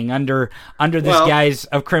happening under this guise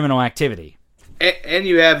of criminal activity. And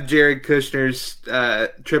you have Jared Kushner's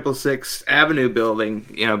 666 Avenue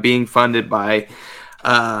building, being funded by,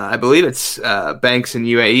 I believe it's banks in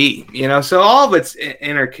UAE. So all of it's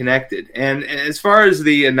interconnected. And as far as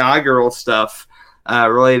the inaugural stuff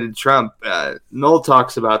related to Trump, Noel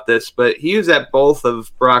talks about this, but he was at both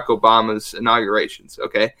of Barack Obama's inaugurations,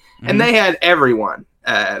 okay? Mm-hmm. And they had everyone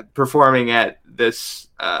performing at this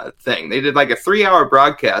thing. They did like a 3-hour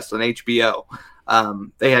broadcast on HBO.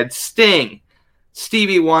 They had Sting,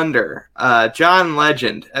 Stevie Wonder, John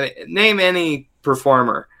Legend. I mean, name any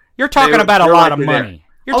performer. You're talking about a lot of money.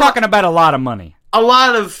 You're talking about a lot of money. A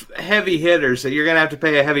lot of heavy hitters that you're going to have to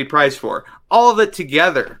pay a heavy price for. All of it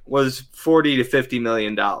together was $40 to $50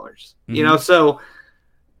 million. Mm-hmm. So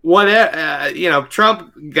what?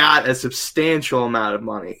 Trump got a substantial amount of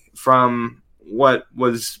money from what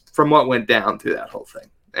went down through that whole thing,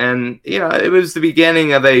 and it was the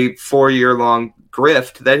beginning of a 4-year-long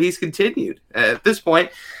grift that he's continued. At this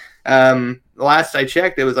point, last I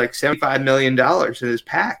checked, it was like $75 million in his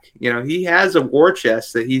pack. He has a war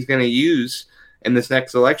chest that he's going to use in this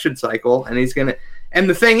next election cycle, and and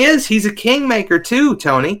the thing is, he's a kingmaker too,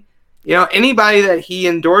 Tony. Anybody that he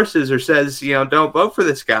endorses or says, don't vote for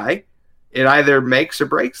this guy, it either makes or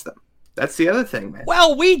breaks them. That's the other thing, man.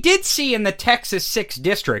 Well, we did see in the Texas 6th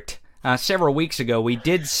District several weeks ago, we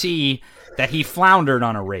did see that he floundered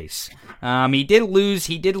on a race. He did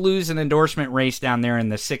lose an endorsement race down there in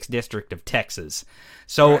the 6th District of Texas.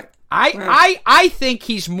 So I think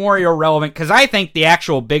he's more irrelevant, because I think the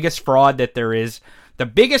actual biggest fraud that there is, the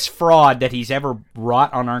biggest fraud that he's ever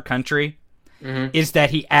wrought on our country, is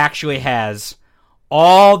that he actually has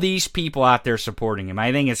all these people out there supporting him.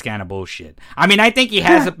 I think it's kind of bullshit. I mean, I think he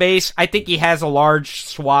has a base. I think he has a large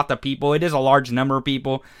swath of people. It is a large number of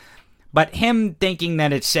people. But him thinking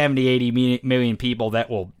that it's 70, 80 million people that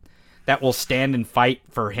will stand and fight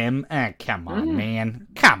for him, come on, man.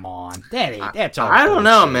 Come on. That's all I don't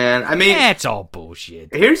know, man. I mean, that's all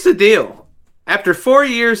bullshit. Here's the deal. After 4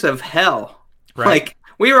 years of hell,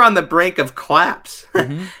 we were on the brink of collapse.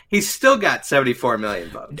 Mm-hmm. He's still got 74 million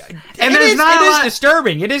votes. And it is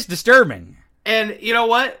disturbing. It is disturbing. And you know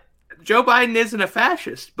what? Joe Biden isn't a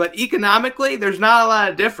fascist, but economically, there's not a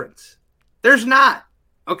lot of difference. There's not.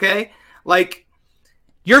 Okay? Like,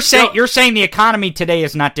 You're saying the economy today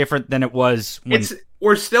is not different than it was when...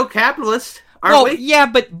 We're still capitalist, aren't we? Yeah,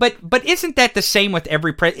 but isn't that the same with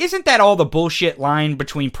every president? Isn't that all the bullshit line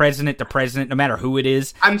between president to president, no matter who it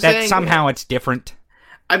is, that somehow it's different?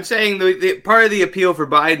 I'm saying the part of the appeal for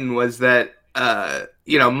Biden was that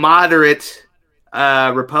moderate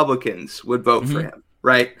Republicans would vote for him,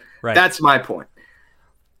 right? That's my point.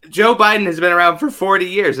 Joe Biden has been around for 40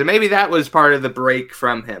 years, and maybe that was part of the break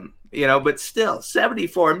from him. But still,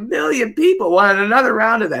 74 million people wanted another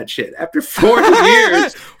round of that shit after 40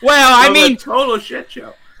 years. Well, I mean, a total shit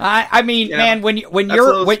show. I mean, man, when you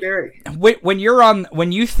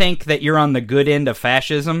think that you're on the good end of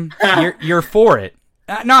fascism, you're for it.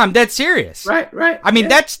 No, I'm dead serious. Right. I mean,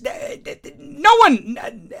 that's no one,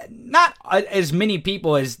 not as many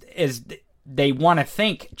people as they want to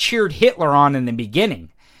think cheered Hitler on in the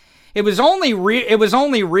beginning. It was only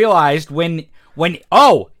realized when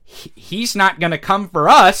he's not going to come for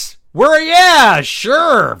us. Yeah,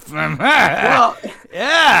 sure. Well,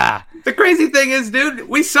 yeah. the crazy thing is, dude,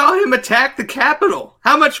 we saw him attack the Capitol.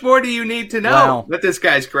 How much more do you need to know that this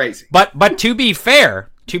guy's crazy? But to be fair,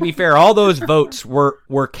 all those votes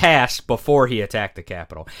were cast before he attacked the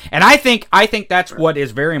Capitol. And I think that's what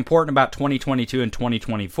is very important about 2022 and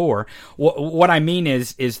 2024. What I mean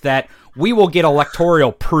is that we will get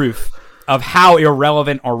electoral proof of how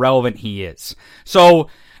irrelevant or relevant he is. So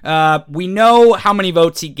we know how many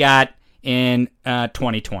votes he got in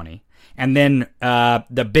 2020. And then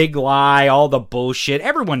the big lie, all the bullshit.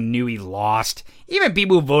 Everyone knew he lost. Even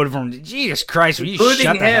people who voted for him. Jesus Christ, will you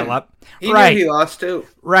shut the hell up? He knew he lost too.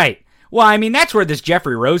 Right. Well, I mean, that's where this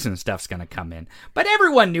Jeffrey Rosen stuff's going to come in. But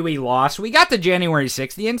everyone knew he lost. We got to January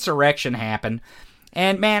 6th. The insurrection happened.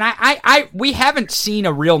 And, man, we haven't seen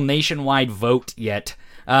a real nationwide vote yet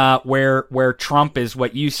where Trump is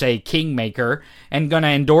what you say kingmaker and going to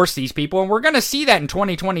endorse these people. And we're going to see that in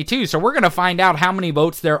 2022. So we're going to find out how many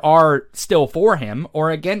votes there are still for him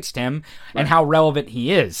or against him and how relevant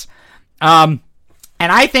he is.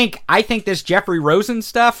 And I think this Jeffrey Rosen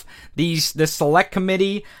stuff, this select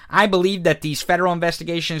committee, I believe that these federal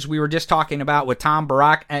investigations we were just talking about with Tom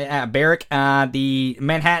Barrack, the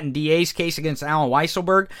Manhattan DA's case against Alan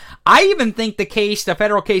Weisselberg, I even think the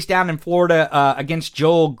federal case down in Florida against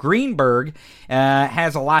Joel Greenberg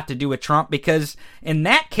has a lot to do with Trump, because in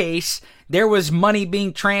that case, there was money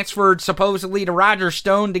being transferred supposedly to Roger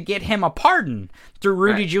Stone to get him a pardon through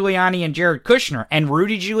Rudy Giuliani and Jared Kushner. And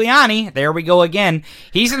Rudy Giuliani, there we go again,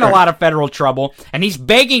 he's in a lot of federal trouble, and he's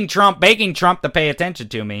begging Trump to pay attention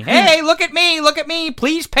to me. Hey, look at me,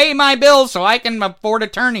 please pay my bills so I can afford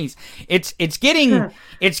attorneys. It's getting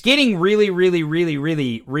really, really, really,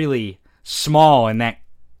 really, really small in that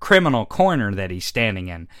criminal corner that he's standing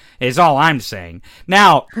in, is all I'm saying.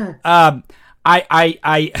 Now, I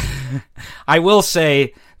will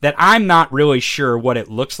say that I'm not really sure what it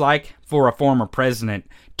looks like for a former president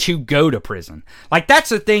to go to prison. Like, that's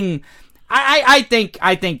the thing. I think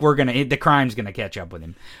the crime's gonna catch up with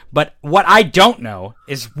him. But what I don't know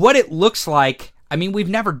is what it looks like. I mean, we've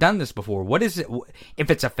never done this before. What is it? If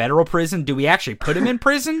it's a federal prison, do we actually put him in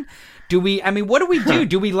prison? What do we do?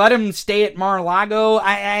 Do we let him stay at Mar-a-Lago?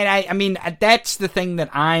 I mean, that's the thing that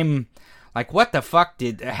I'm like, what the fuck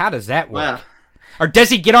how does that work? Well, or does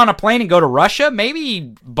he get on a plane and go to Russia? Maybe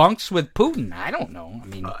he bunks with Putin. I don't know. I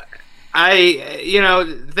mean,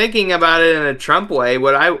 thinking about it in a Trump way,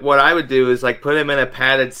 what I would do is like put him in a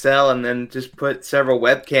padded cell and then just put several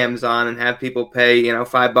webcams on and have people pay,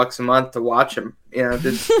 $5 a month to watch him.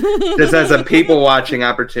 Just as a people watching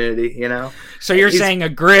opportunity. So you're saying a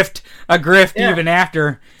grift even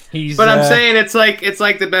after he's. But I'm saying it's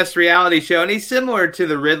like the best reality show, and he's similar to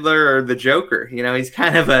the Riddler or the Joker. He's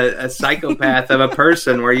kind of a psychopath of a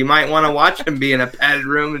person where you might want to watch him be in a padded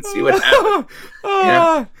room and see what happens.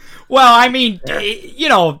 Well, I mean,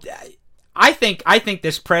 I think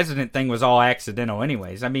this president thing was all accidental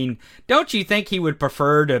anyways. I mean, don't you think he would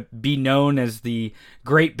prefer to be known as the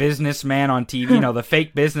great businessman on TV, the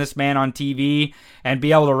fake businessman on TV, and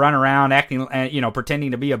be able to run around acting,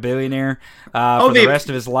 pretending to be a billionaire for the rest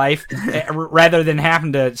of his life, rather than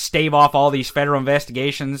having to stave off all these federal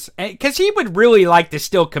investigations? Because he would really like to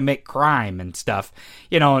still commit crime and stuff.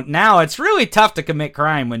 Now it's really tough to commit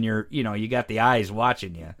crime when you got the eyes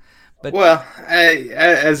watching you. But, well,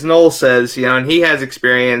 as Noel says, and he has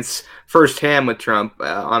experience firsthand with Trump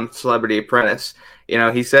on Celebrity Apprentice.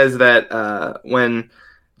 He says that when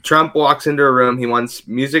Trump walks into a room, he wants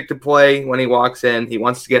music to play when he walks in, he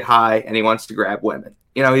wants to get high, and he wants to grab women.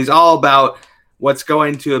 He's all about what's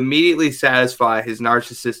going to immediately satisfy his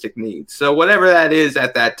narcissistic needs. So whatever that is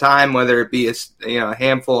at that time, whether it be a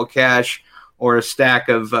handful of cash or a stack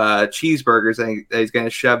of cheeseburgers that he's going to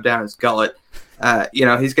shove down his gullet,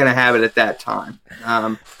 he's going to have it at that time.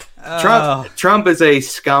 Trump is a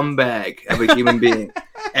scumbag of a human being,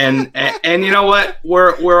 and you know what?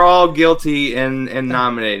 We're all guilty in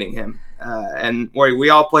nominating him, and we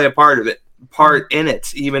all play a part in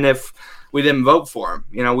it, even if we didn't vote for him.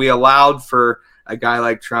 We allowed for a guy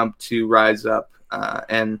like Trump to rise up,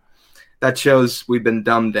 and that shows we've been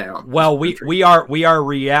dumbed down. Well, we are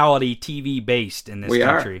reality TV based in this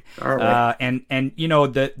country. And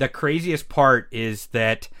the craziest part is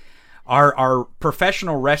that our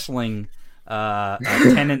professional wrestling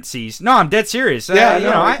tendencies. No, I'm dead serious.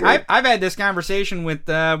 I've had this conversation with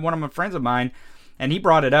one of my friends of mine, and he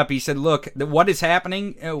brought it up. He said, "Look, what is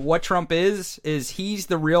happening? What Trump is he's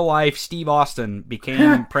the real life Steve Austin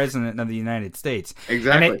became president of the United States."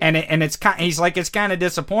 Exactly. And he's like, it's kind of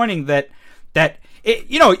disappointing that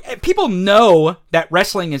people know that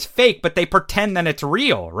wrestling is fake, but they pretend that it's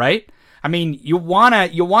real, right? I mean, you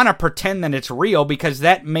wanna pretend that it's real because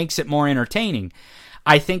that makes it more entertaining.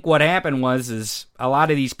 I think what happened was a lot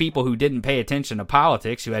of these people who didn't pay attention to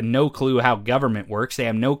politics, who had no clue how government works, they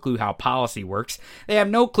have no clue how policy works, they have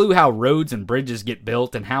no clue how roads and bridges get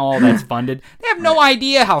built and how all that's funded. They have no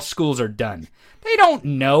idea how schools are done. They don't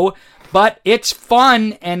know, but it's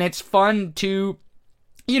fun, and it's fun to,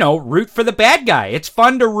 root for the bad guy. It's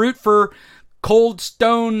fun to root for Cold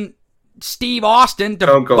Stone Steve Austin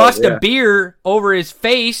to bust a beer over his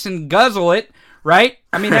face and guzzle it. Right?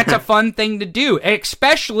 I mean, that's a fun thing to do,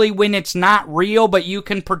 especially when it's not real, but you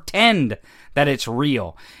can pretend that it's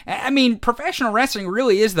real. I mean, professional wrestling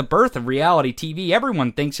really is the birth of reality TV.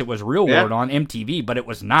 Everyone thinks it was Real World on MTV, but it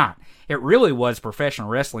was not. It really was professional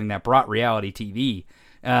wrestling that brought reality TV,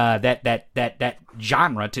 that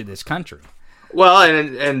genre to this country. Well,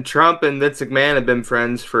 and Trump and Vince McMahon have been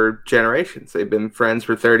friends for generations. They've been friends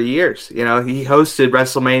for 30 years. He hosted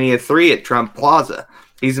WrestleMania 3 at Trump Plaza.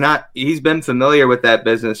 He's been familiar with that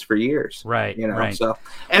business for years. Right. Right. So,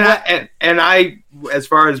 I, as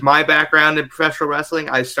far as my background in professional wrestling,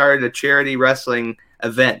 I started a charity wrestling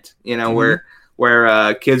event,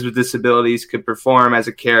 where kids with disabilities could perform as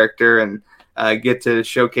a character and get to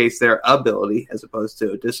showcase their ability as opposed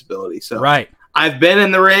to a disability. So right. I've been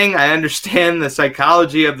in the ring. I understand the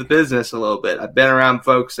psychology of the business a little bit. I've been around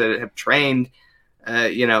folks that have trained,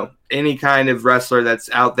 any kind of wrestler that's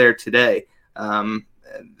out there today.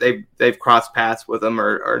 They've crossed paths with them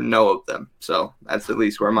or know of them. So that's at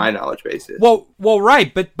least where my knowledge base is. Well,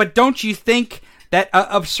 right. But don't you think that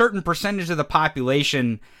a certain percentage of the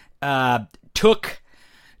population took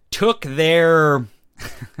their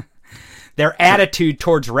their attitude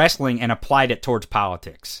towards wrestling and applied it towards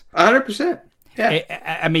politics? 100%. Yeah.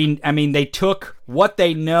 I mean, they took what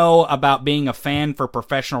they know about being a fan for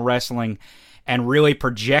professional wrestling and really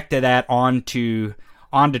projected that onto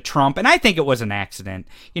Trump, and I think it was an accident.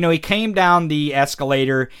 He came down the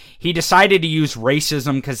escalator. He decided to use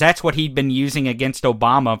racism because that's what he'd been using against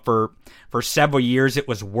Obama for several years. It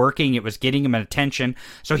was working. It was getting him attention.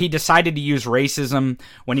 So he decided to use racism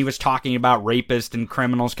when he was talking about rapists and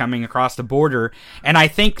criminals coming across the border. And I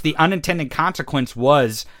think the unintended consequence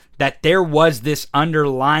was that there was this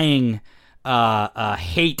underlying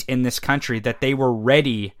hate in this country, that they were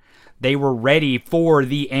ready for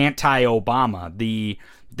the anti-Obama, the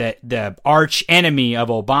arch enemy of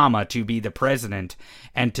Obama, to be the president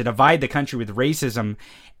and to divide the country with racism.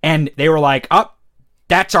 And they were like,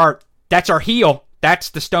 that's our heel. That's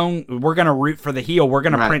the stone. We're going to root for the heel. We're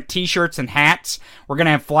going to print T-shirts and hats. We're going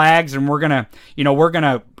to have flags, and we're going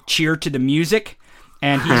to cheer to the music.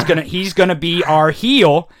 And he's going to be our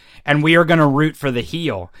heel, and we are going to root for the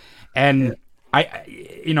heel. And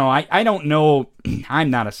I don't know. I'm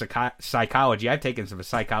not a psychology. I've taken some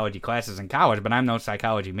psychology classes in college, but I'm no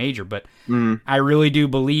psychology major. But I really do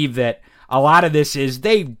believe that a lot of this is,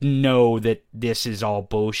 they know that this is all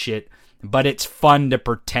bullshit, but it's fun to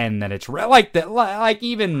pretend that it's real. Like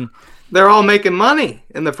even they're all making money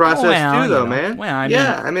in the process too, though, man. Well,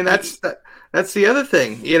 I mean that's the other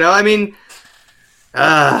thing.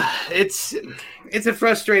 It's a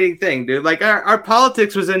frustrating thing, dude. Like our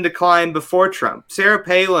politics was in decline before Trump. Sarah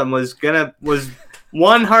Palin was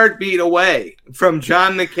one heartbeat away from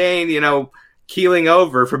John McCain, keeling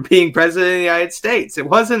over from being president of the United States. It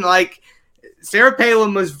wasn't like Sarah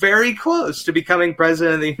Palin was very close to becoming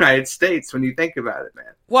president of the United States when you think about it, man.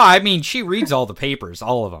 Well, I mean, she reads all the papers,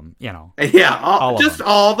 all of them, Yeah, all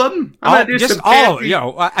of them.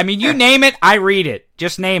 I mean, you name it, I read it.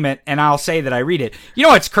 Just name it, and I'll say that I read it. You know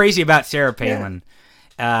what's crazy about Sarah Palin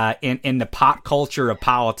in the pop culture of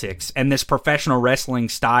politics and this professional wrestling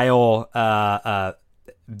style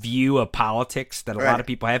view of politics that a lot of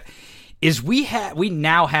people have is we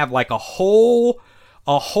now have like a whole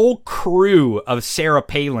crew of Sarah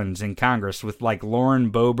Palins in Congress with like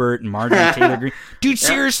Lauren Boebert and Marjorie Taylor Greene. Dude,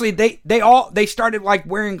 seriously, they started like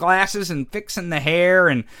wearing glasses and fixing the hair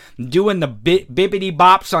and doing the bibbity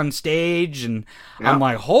bops on stage, and I'm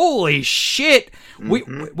like, holy shit!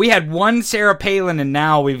 We had one Sarah Palin, and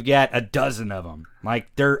now we've got a dozen of them.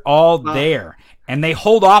 Like, they're all there. And they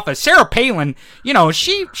hold off as Sarah Palin,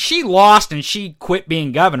 she lost and she quit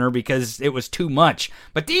being governor because it was too much.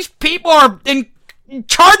 But these people are in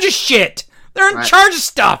charge of shit. They're in charge of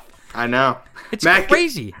stuff. I know. It's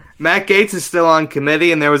crazy. Matt Gaetz is still on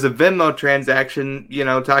committee, and there was a Venmo transaction,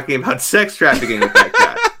 talking about sex trafficking with that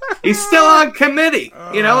guy. He's still on committee,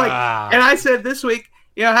 and I said this week,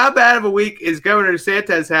 how bad of a week is Governor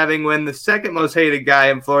DeSantis having when the second most hated guy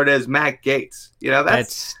in Florida is Matt Gaetz?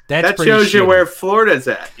 That shows you where Florida's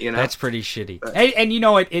at. That's pretty shitty. And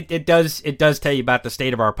it does tell you about the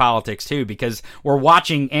state of our politics too, because we're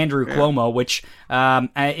watching Andrew Cuomo, which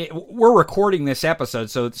we're recording this episode,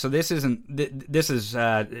 so this is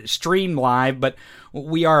streamed live, but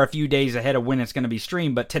we are a few days ahead of when it's going to be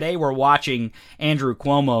streamed. But today we're watching Andrew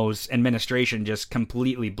Cuomo's administration just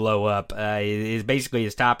completely blow up. Basically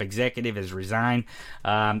his top executive has resigned.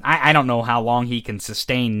 I don't know how long he can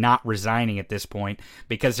sustain not resigning at this point,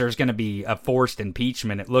 because there's going to be a forced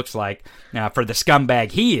impeachment, it looks like, for the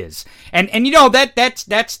scumbag he is. And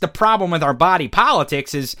that's the problem with our body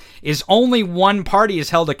politics is only one party is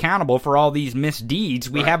held accountable for all these misdeeds.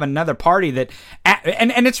 We have another party that,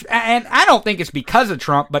 and I don't think it's because of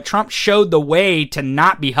Trump, but Trump showed the way to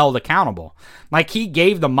not be held accountable. Like, he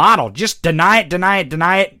gave the model. Just deny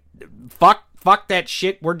it. Fuck that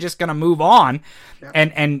shit. We're just gonna move on,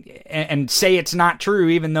 and say it's not true,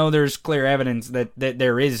 even though there's clear evidence that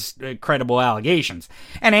there is credible allegations.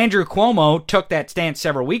 And Andrew Cuomo took that stance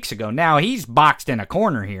several weeks ago. Now he's boxed in a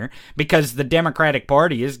corner here because the Democratic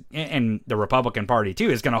Party is, and the Republican Party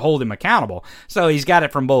too, is going to hold him accountable. So he's got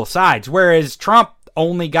it from both sides. Whereas Trump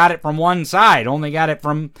only got it from one side. Only got it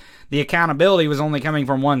from the accountability was only coming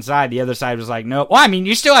from one side. The other side was like, no. Well, I mean,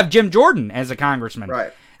 you still have Jim Jordan as a congressman,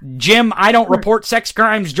 right? Jim, I don't report sex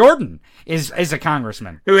crimes. Jordan is a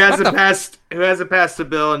congressman who hasn't passed a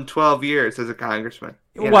bill in 12 years as a congressman.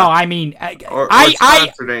 Well, I mean,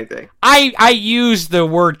 anything. I use the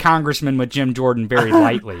word congressman with Jim Jordan very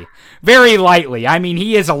lightly, very lightly. I mean,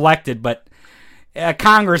 he is elected, but a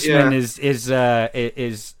congressman is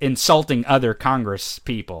insulting other Congress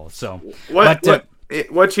people. So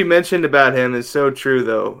what you mentioned about him is so true,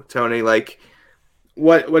 though, Tony. Like,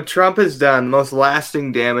 What Trump has done, the most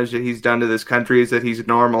lasting damage that he's done to this country is that he's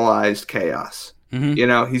normalized chaos.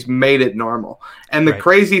 Mm-hmm. He's made it normal. And the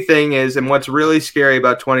crazy thing is, and what's really scary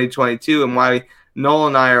about 2022 and why Noel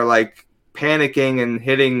and I are like panicking and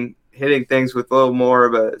hitting things with a little more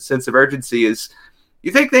of a sense of urgency is,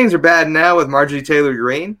 you think things are bad now with Marjorie Taylor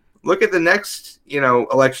Greene? Look at the next,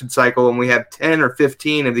 election cycle when we have 10 or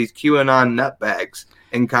 15 of these QAnon nutbags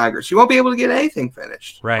in Congress. You won't be able to get anything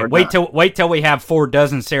finished. Right. Wait till we have 4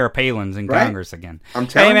 dozen Sarah Palins in Congress again. I'm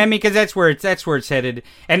telling you, because that's where it's headed.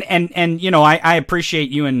 And I appreciate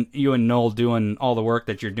you and Noel doing all the work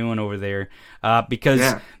that you're doing over there.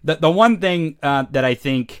 Because the one thing that I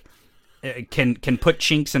think can put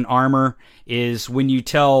chinks in armor is when you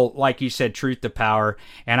tell, like you said, truth to power.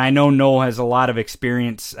 And I know Noel has a lot of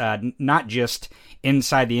experience, not just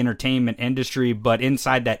inside the entertainment industry, but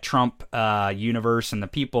inside that Trump universe and the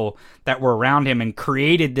people that were around him, and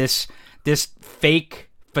created this fake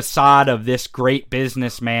facade of this great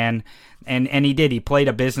businessman. And he played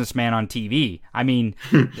a businessman on TV. I mean,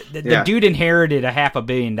 the dude inherited $500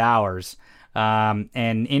 million.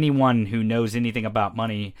 And anyone who knows anything about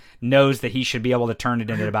money knows that he should be able to turn it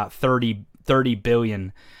into about 30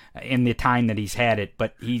 billion in the time that he's had it,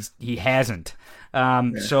 but he hasn't.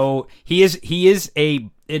 So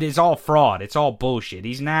it is all fraud. It's all bullshit.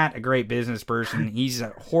 He's not a great business person. He's a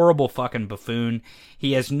horrible fucking buffoon.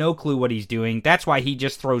 He has no clue what he's doing. That's why he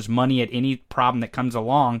just throws money at any problem that comes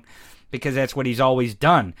along, because that's what he's always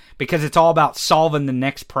done. Because it's all about solving the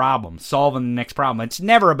next problem. It's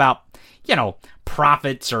never about,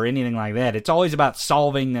 profits or anything like that. It's always about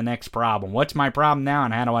solving the next problem. What's my problem now,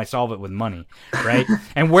 and how do I solve it with money, right?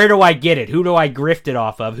 And where do I get it? Who do I grift it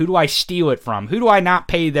off of? Who do I steal it from? Who do I not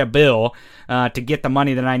pay their bill to get the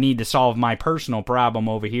money that I need to solve my personal problem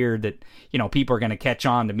over here that, people are going to catch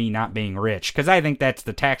on to me not being rich? Because I think that's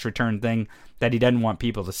the tax return thing that he doesn't want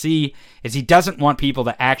people to see, is he doesn't want people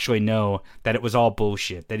to actually know that it was all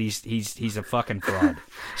bullshit, that he's a fucking fraud.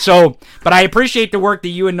 So, but I appreciate the work that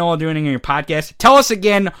you and Noel are doing in your podcast. Tell us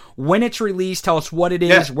again when it's released. Tell us what it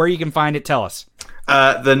is, where you can find it. Tell us.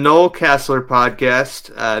 The Noel Casler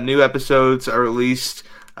podcast. New episodes are released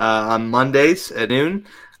on Mondays at noon.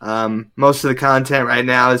 Most of the content right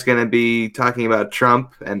now is going to be talking about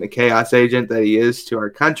Trump and the chaos agent that he is to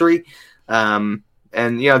our country.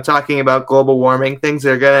 And, talking about global warming, things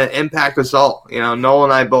that are going to impact us all. Noel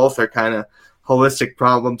and I both are kind of holistic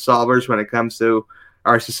problem solvers when it comes to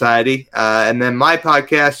our society. And then my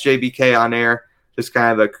podcast, JBK On Air, just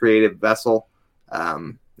kind of a creative vessel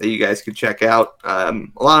that you guys can check out. A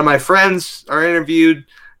lot of my friends are interviewed,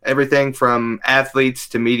 everything from athletes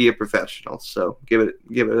to media professionals. So give it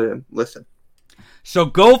a listen. So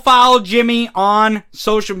go follow Jimmy on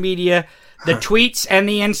social media, the tweets and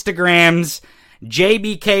the Instagrams.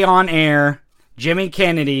 JBK On Air. Jimmy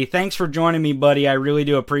Kennedy, thanks for joining me, buddy. I really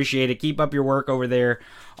do appreciate it. Keep up your work over there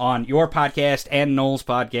on your podcast and Noel's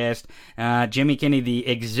podcast. Jimmy Kennedy, the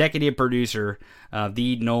executive producer of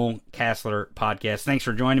the Noel Casler podcast. Thanks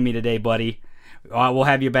for joining me today, buddy. We'll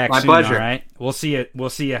have you back soon, pleasure. all right? We'll see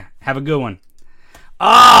you. Have a good one.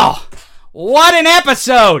 Oh, what an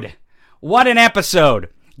episode! What an episode.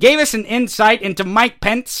 Gave us an insight into Mike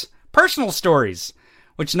Pence personal stories,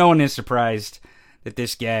 which no one is surprised that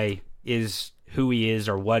this guy is who he is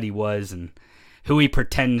or what he was and who he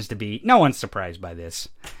pretends to be. No one's surprised by this.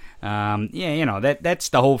 That's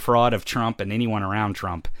the whole fraud of Trump and anyone around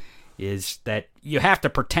Trump, is that you have to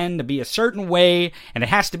pretend to be a certain way, and it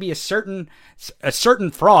has to be a certain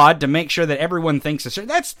fraud to make sure that everyone thinks a certain.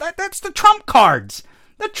 That's the Trump cards.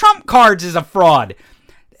 The Trump cards is a fraud.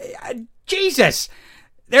 Jesus,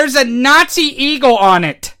 there's a Nazi eagle on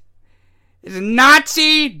it. It's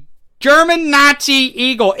a German Nazi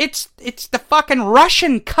eagle. It's the fucking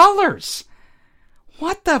Russian colors.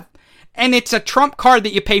 What the? And it's a Trump card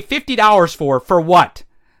that you pay $50 for what?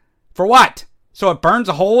 For what? So it burns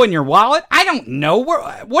a hole in your wallet? I don't know.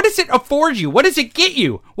 What does it afford you? What does it get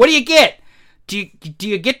you? What do you get? Do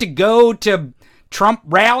you get to go to Trump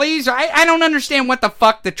rallies? I don't understand what the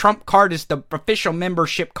fuck the Trump card is, the official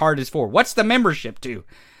membership card is for. What's the membership to?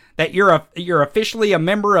 That you're officially a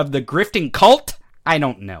member of the grifting cult? I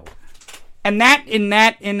don't know. And that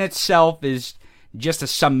in itself is just a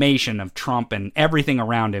summation of Trump, and everything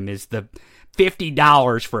around him is the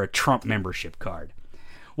 $50 for a Trump membership card.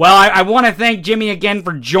 Well, I want to thank Jimmy again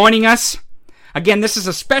for joining us. Again, this is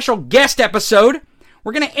a special guest episode.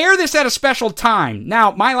 We're going to air this at a special time.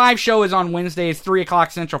 Now, my live show is on Wednesdays, 3 o'clock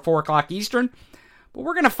Central, 4 o'clock Eastern. But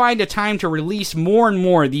we're going to find a time to release more and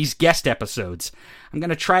more of these guest episodes. I'm going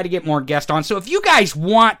to try to get more guests on. So if you guys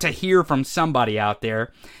want to hear from somebody out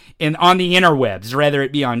there on the interwebs, whether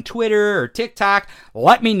it be on Twitter or TikTok,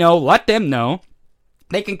 let me know. Let them know.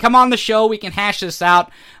 They can come on the show. We can hash this out.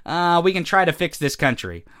 We can try to fix this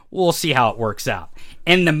country. We'll see how it works out.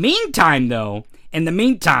 In the meantime,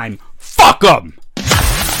 fuck them.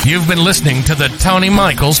 You've been listening to the Tony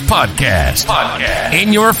Michaels Podcast.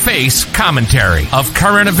 In your face commentary of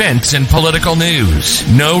current events and political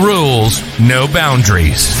news. No rules, no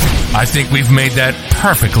boundaries. I think we've made that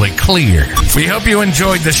perfectly clear. We hope you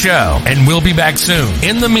enjoyed the show, and we'll be back soon.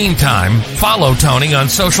 In the meantime, follow Tony on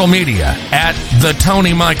social media at The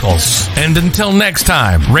Tony Michaels. And until next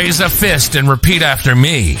time, raise a fist and repeat after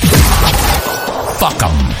me. Fuck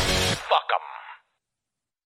 'em.